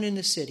everyone in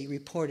the city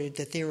reported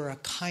that they were a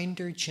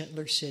kinder,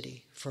 gentler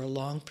city for a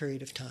long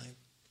period of time.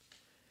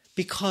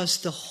 Because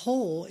the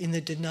hole in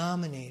the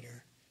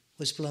denominator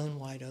was blown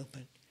wide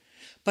open.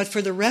 But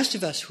for the rest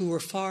of us who were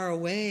far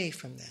away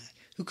from that,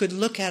 who could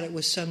look at it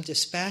with some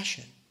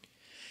dispassion,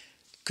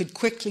 could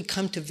quickly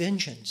come to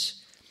vengeance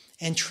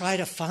and try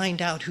to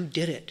find out who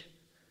did it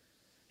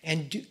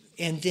and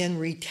then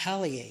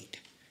retaliate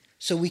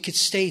so we could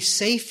stay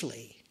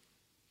safely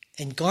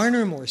and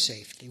garner more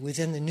safety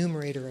within the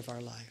numerator of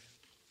our life.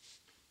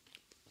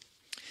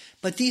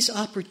 But these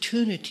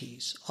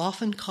opportunities,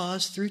 often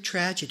caused through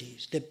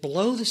tragedies that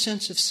blow the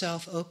sense of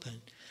self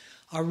open,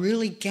 are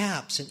really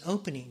gaps and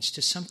openings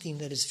to something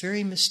that is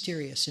very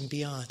mysterious and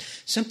beyond,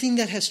 something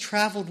that has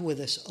traveled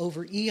with us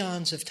over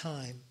eons of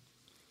time,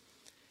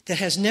 that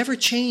has never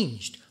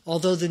changed.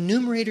 Although the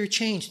numerator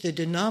changed, the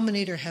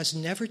denominator has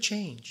never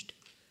changed.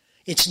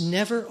 It's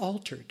never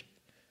altered.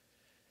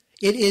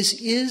 It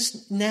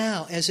is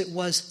now as it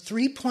was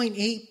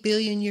 3.8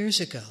 billion years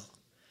ago,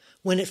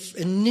 when it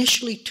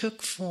initially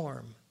took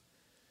form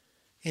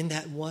in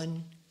that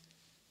one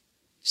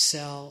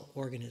cell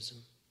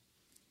organism.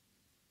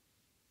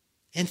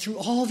 And through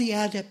all the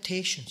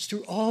adaptations,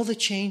 through all the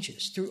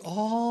changes, through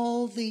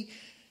all the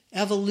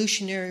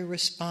evolutionary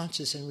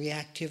responses and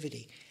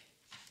reactivity,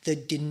 the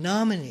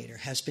denominator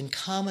has been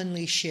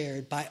commonly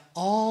shared by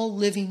all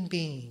living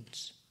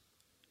beings.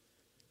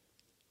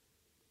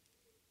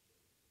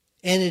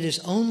 And it is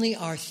only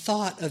our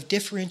thought of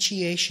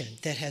differentiation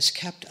that has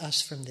kept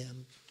us from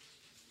them.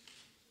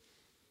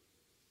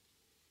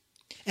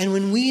 And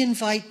when we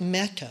invite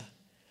metta,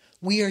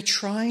 we are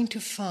trying to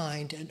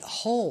find a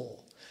whole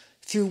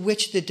through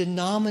which the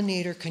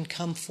denominator can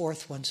come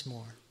forth once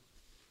more.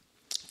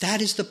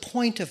 That is the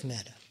point of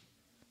metta.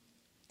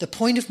 The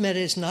point of metta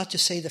is not to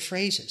say the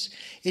phrases.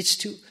 It's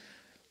to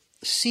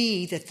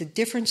see that the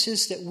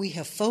differences that we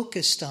have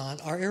focused on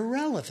are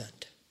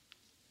irrelevant.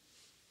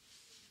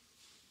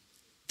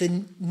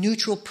 The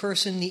neutral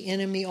person, the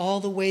enemy, all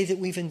the way that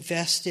we've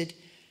invested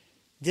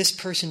this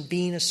person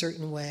being a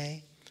certain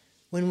way,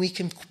 when we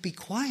can be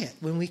quiet,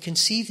 when we can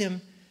see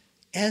them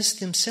as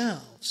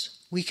themselves,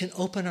 we can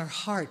open our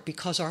heart,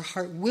 because our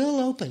heart will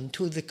open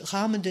to the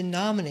common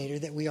denominator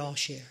that we all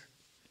share.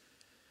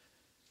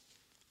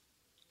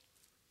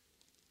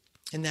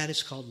 And that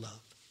is called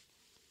love.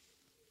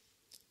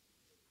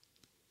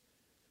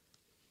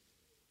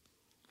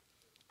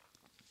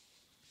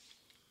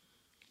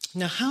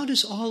 Now, how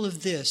does all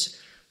of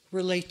this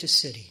relate to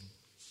sitting?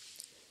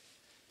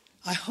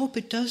 I hope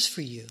it does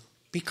for you,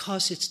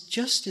 because it's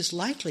just as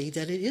likely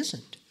that it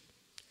isn't.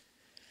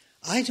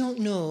 I don't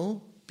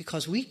know,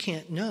 because we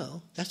can't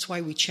know, that's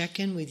why we check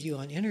in with you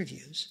on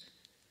interviews,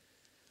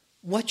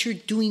 what you're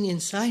doing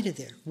inside of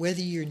there,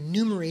 whether you're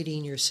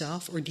numerating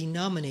yourself or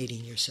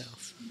denominating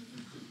yourself.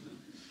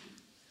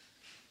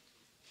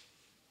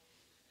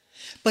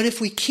 But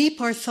if we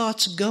keep our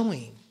thoughts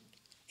going,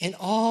 and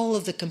all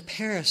of the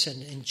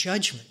comparison and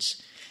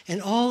judgments,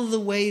 and all of the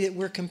way that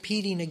we're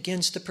competing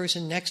against the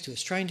person next to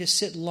us, trying to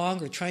sit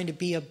longer, trying to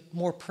be a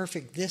more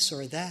perfect this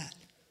or that,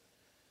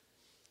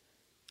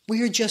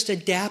 we are just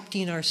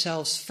adapting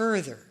ourselves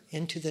further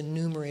into the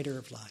numerator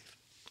of life.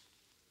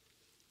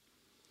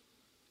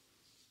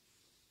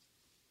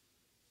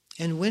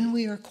 And when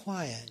we are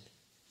quiet,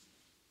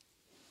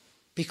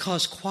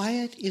 because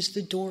quiet is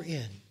the door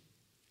in,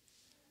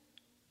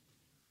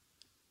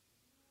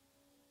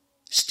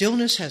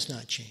 stillness has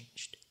not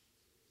changed.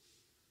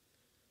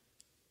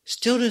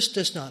 Stillness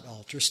does not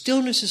alter.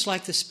 Stillness is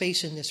like the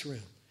space in this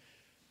room.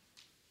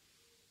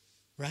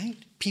 Right?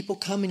 People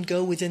come and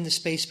go within the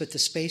space, but the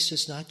space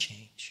does not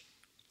change.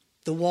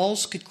 The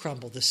walls could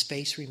crumble, the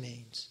space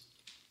remains.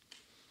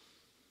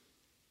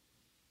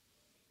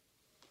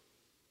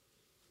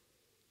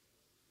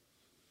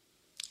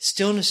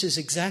 Stillness is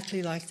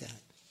exactly like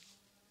that.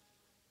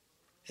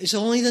 It's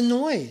only the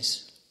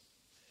noise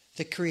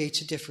that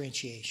creates a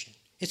differentiation.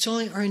 It's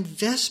only our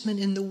investment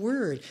in the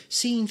word,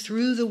 seeing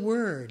through the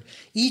word,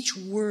 each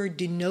word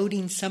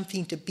denoting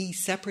something to be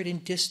separate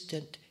and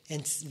distant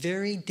and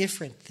very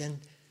different than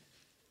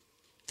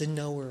the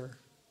knower.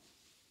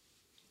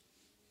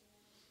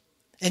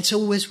 And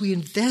so as we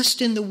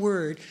invest in the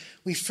word,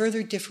 we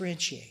further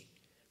differentiate,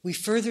 we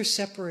further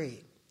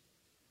separate,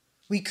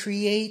 we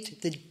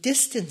create the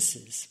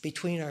distances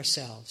between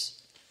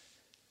ourselves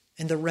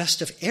and the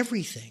rest of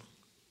everything.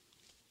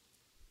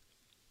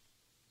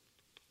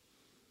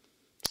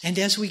 And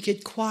as we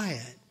get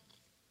quiet,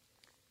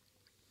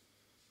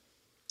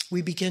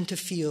 we begin to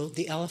feel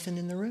the elephant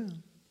in the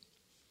room.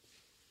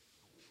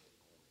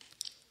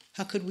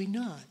 How could we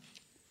not?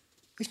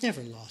 We've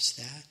never lost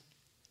that.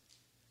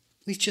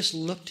 We've just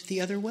looked the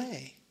other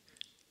way.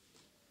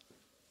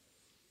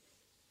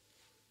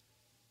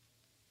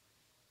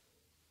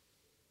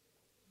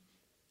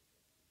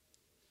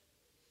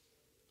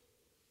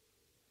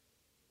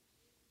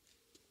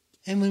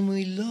 And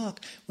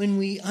when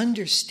we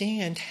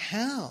understand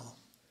how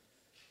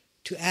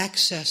to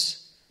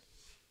access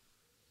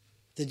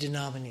the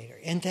denominator,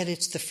 and that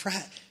it's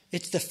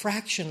the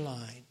fraction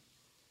line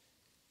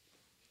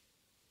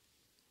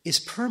is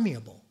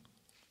permeable.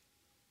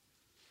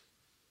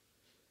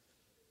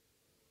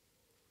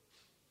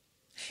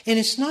 And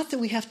it's not that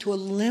we have to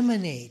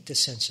eliminate the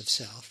sense of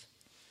self.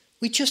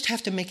 We just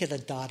have to make it a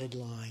dotted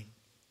line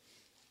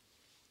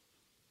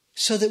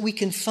so that we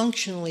can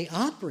functionally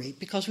operate,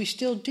 because we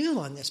still do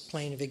on this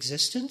plane of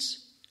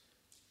existence.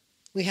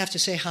 We have to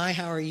say, hi,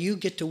 how are you?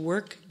 Get to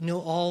work, know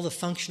all the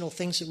functional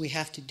things that we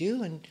have to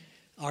do and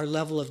our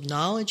level of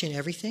knowledge and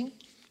everything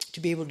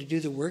to be able to do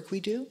the work we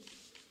do.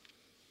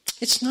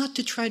 It's not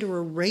to try to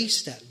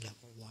erase that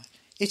level one.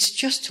 It's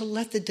just to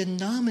let the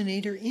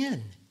denominator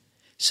in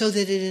so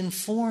that it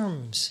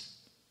informs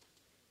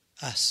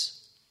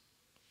us,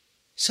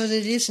 so that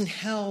it isn't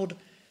held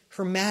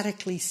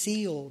hermetically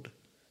sealed,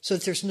 so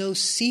that there's no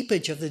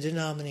seepage of the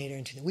denominator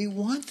into it. We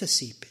want the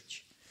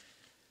seepage,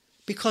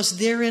 because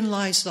therein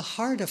lies the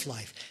heart of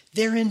life.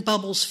 Therein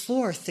bubbles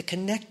forth the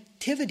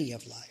connectivity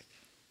of life.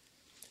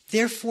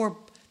 Therefore,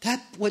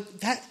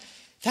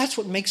 that's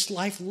what makes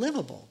life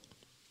livable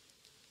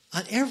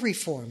on every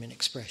form and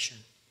expression.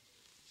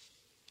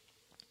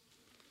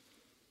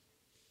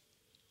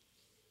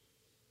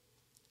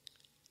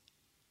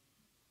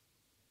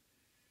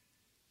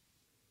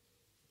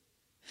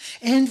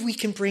 And we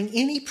can bring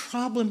any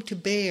problem to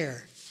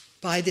bear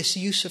by this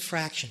use of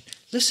fraction.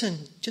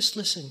 Just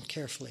listen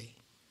carefully.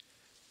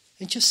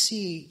 And just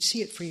see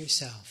it for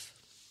yourself.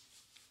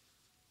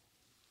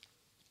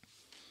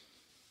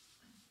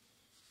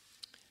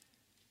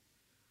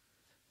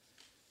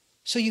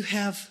 So you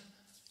have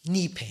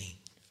knee pain,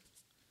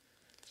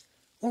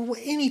 or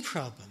any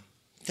problem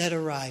that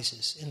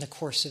arises in the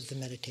course of the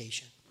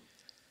meditation.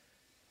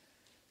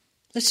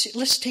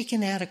 Let's take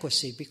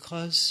inadequacy,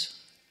 because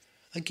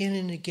again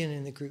and again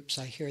in the groups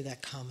I hear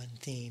that common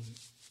theme.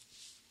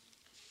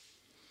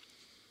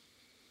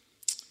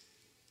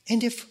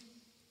 And if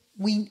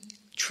we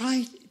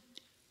try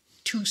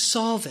to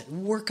solve it,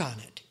 work on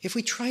it, if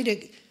we try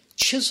to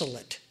chisel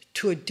it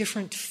to a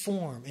different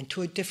form and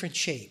to a different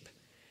shape,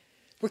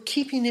 we're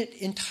keeping it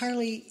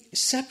entirely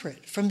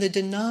separate from the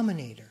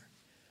denominator,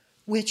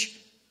 in which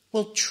we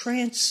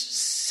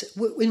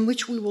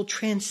will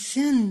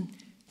transcend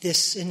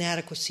this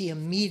inadequacy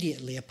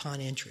immediately upon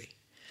entry.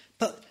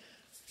 But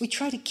we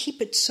try to keep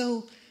it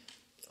so,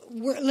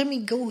 let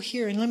me go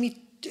here and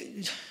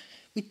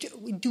we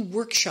do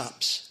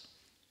workshops,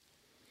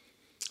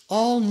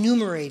 all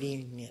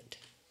numerating it.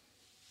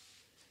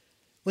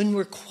 When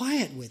we're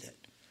quiet with it,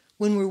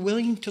 when we're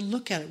willing to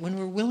look at it, when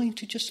we're willing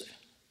to just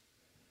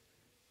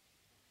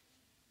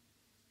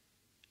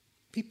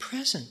be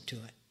present to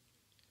it,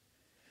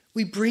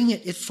 we bring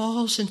it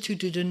falls into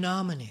the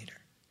denominator.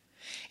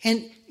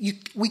 And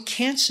we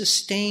can't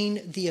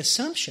sustain the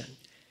assumption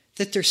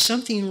that there's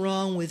something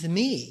wrong with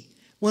me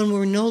when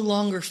we're no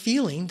longer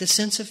feeling the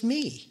sense of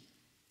me.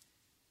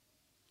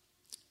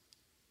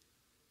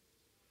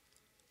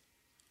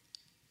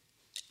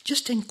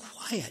 Just in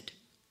quiet,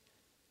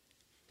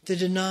 the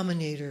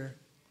denominator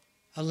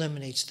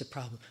eliminates the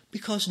problem.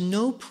 Because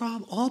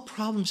all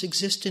problems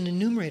exist in the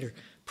numerator.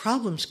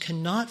 Problems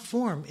cannot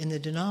form in the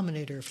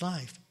denominator of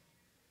life.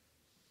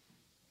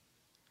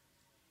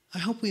 I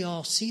hope we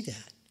all see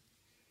that.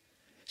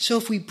 So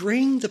if we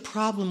bring the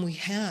problem we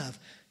have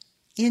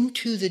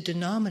into the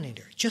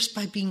denominator, just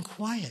by being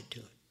quiet to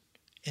it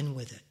and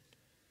with it,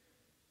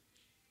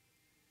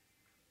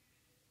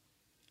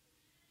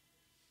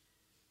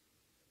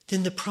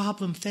 then the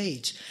problem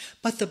fades.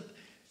 But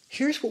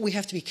here's what we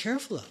have to be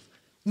careful of.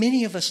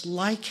 Many of us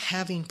like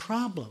having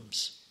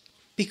problems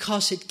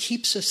because it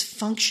keeps us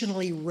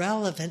functionally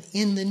relevant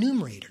in the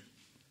numerator.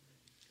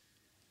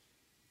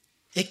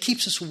 It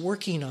keeps us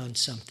working on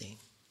something.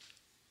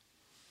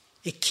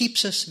 It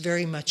keeps us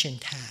very much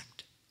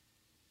intact.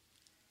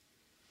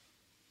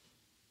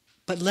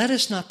 But let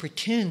us not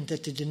pretend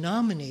that the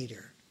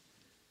denominator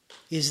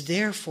is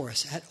there for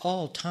us at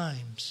all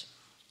times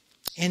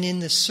and in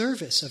the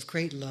service of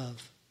great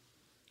love.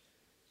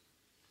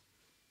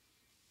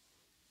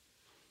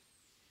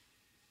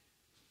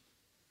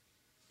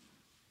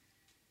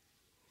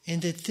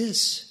 And that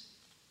this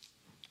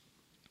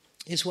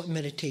is what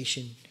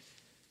meditation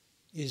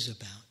is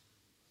about.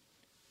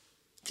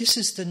 This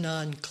is the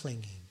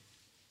non-clinging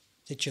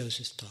that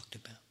Joseph talked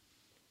about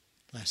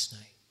last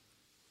night.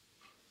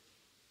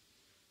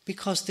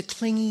 Because the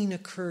clinging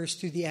occurs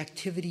through the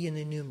activity in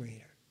the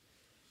numerator.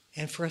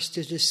 And for us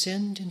to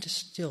descend into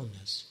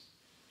stillness,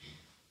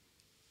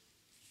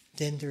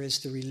 then there is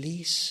the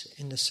release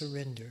and the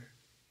surrender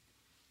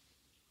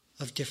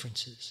of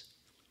differences.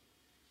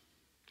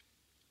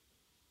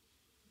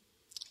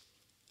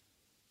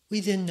 We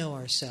then know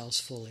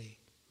ourselves fully.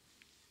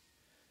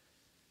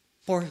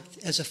 Or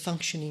as a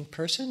functioning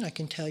person, I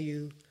can tell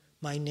you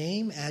my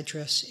name,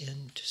 address,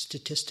 and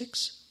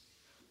statistics.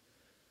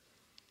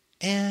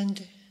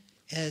 And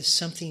as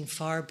something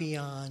far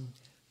beyond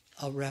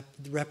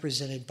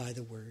represented by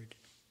the word.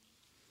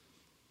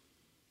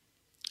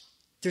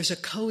 there's a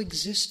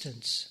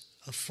coexistence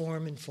of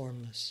form and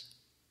formless.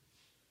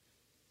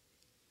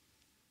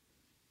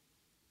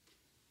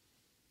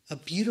 A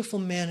beautiful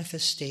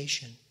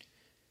manifestation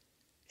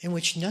in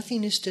which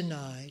nothing is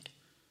denied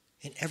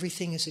and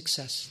everything is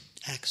accessed.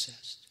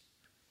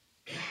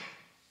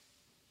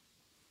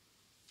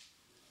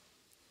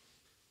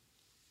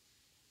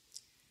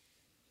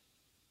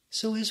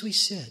 So as we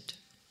sit,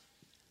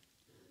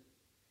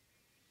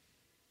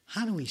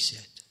 how do we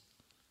sit?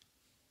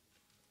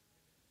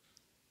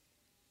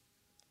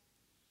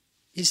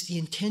 Is the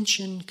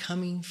intention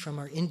coming from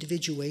our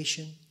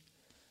individuation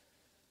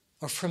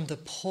or from the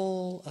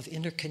pull of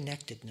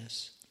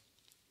interconnectedness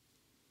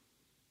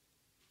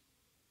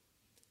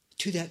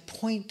to that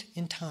point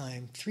in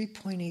time,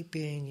 3.8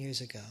 billion years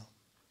ago,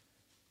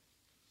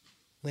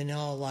 when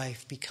all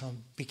life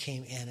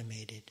became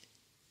animated?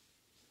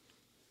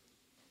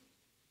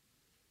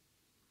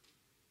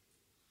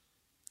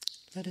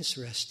 Let us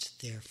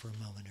rest there for a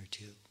moment or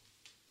two.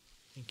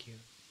 Thank you.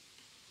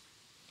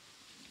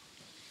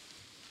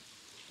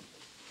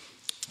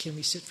 Can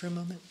we sit for a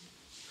moment?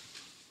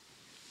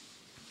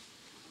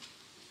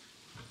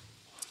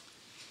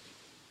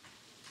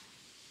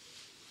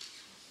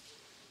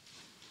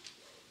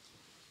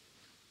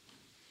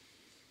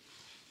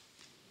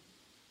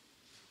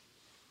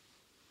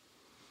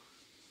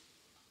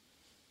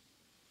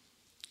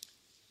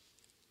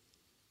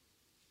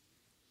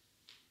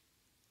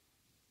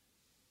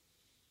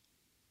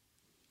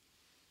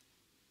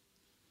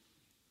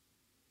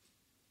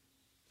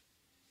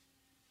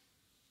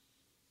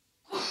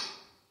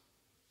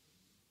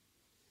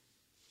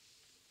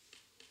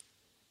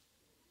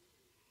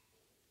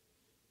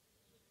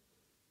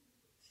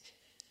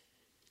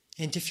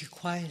 And if you're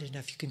quiet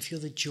enough, you can feel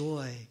the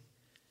joy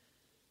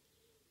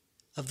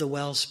of the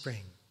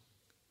wellspring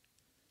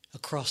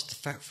across the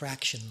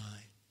fraction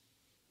line.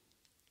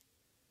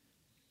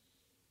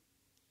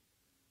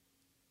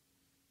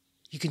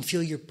 You can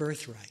feel your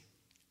birthright,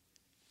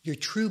 your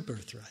true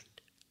birthright,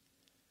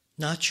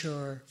 not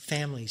your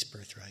family's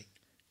birthright,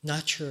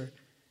 not your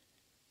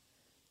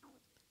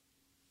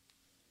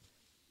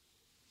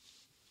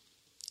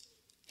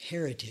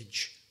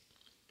heritage,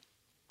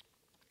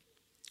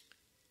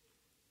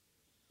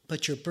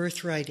 but your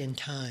birthright in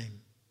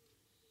time,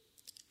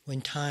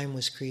 when time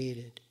was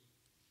created.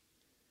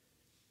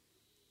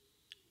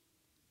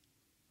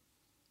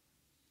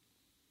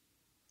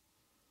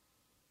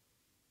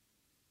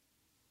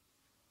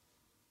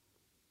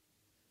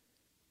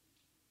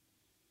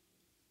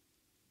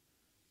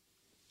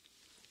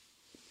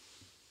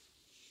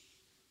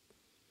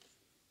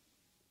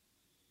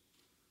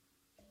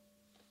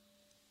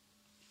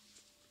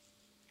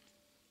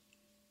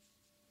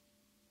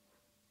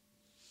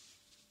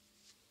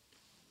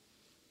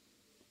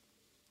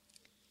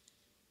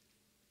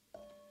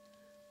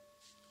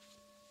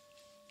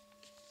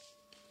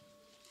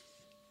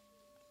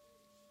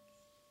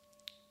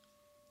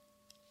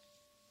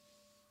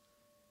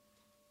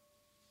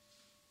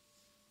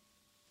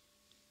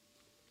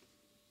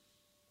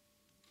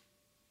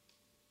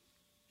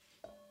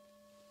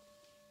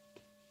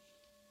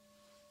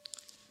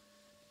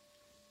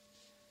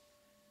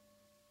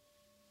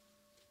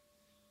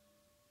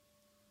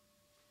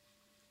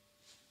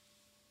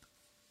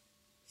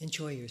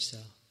 Enjoy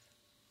yourself.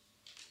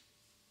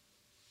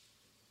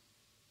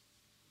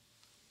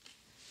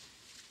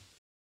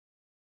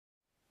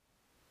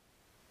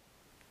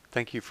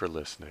 Thank you for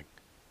listening.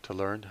 To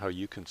learn how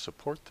you can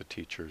support the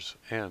teachers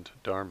and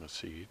Dharma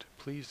Seed,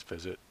 please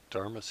visit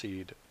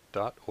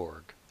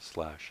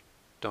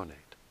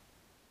dharmaseed.org/donate.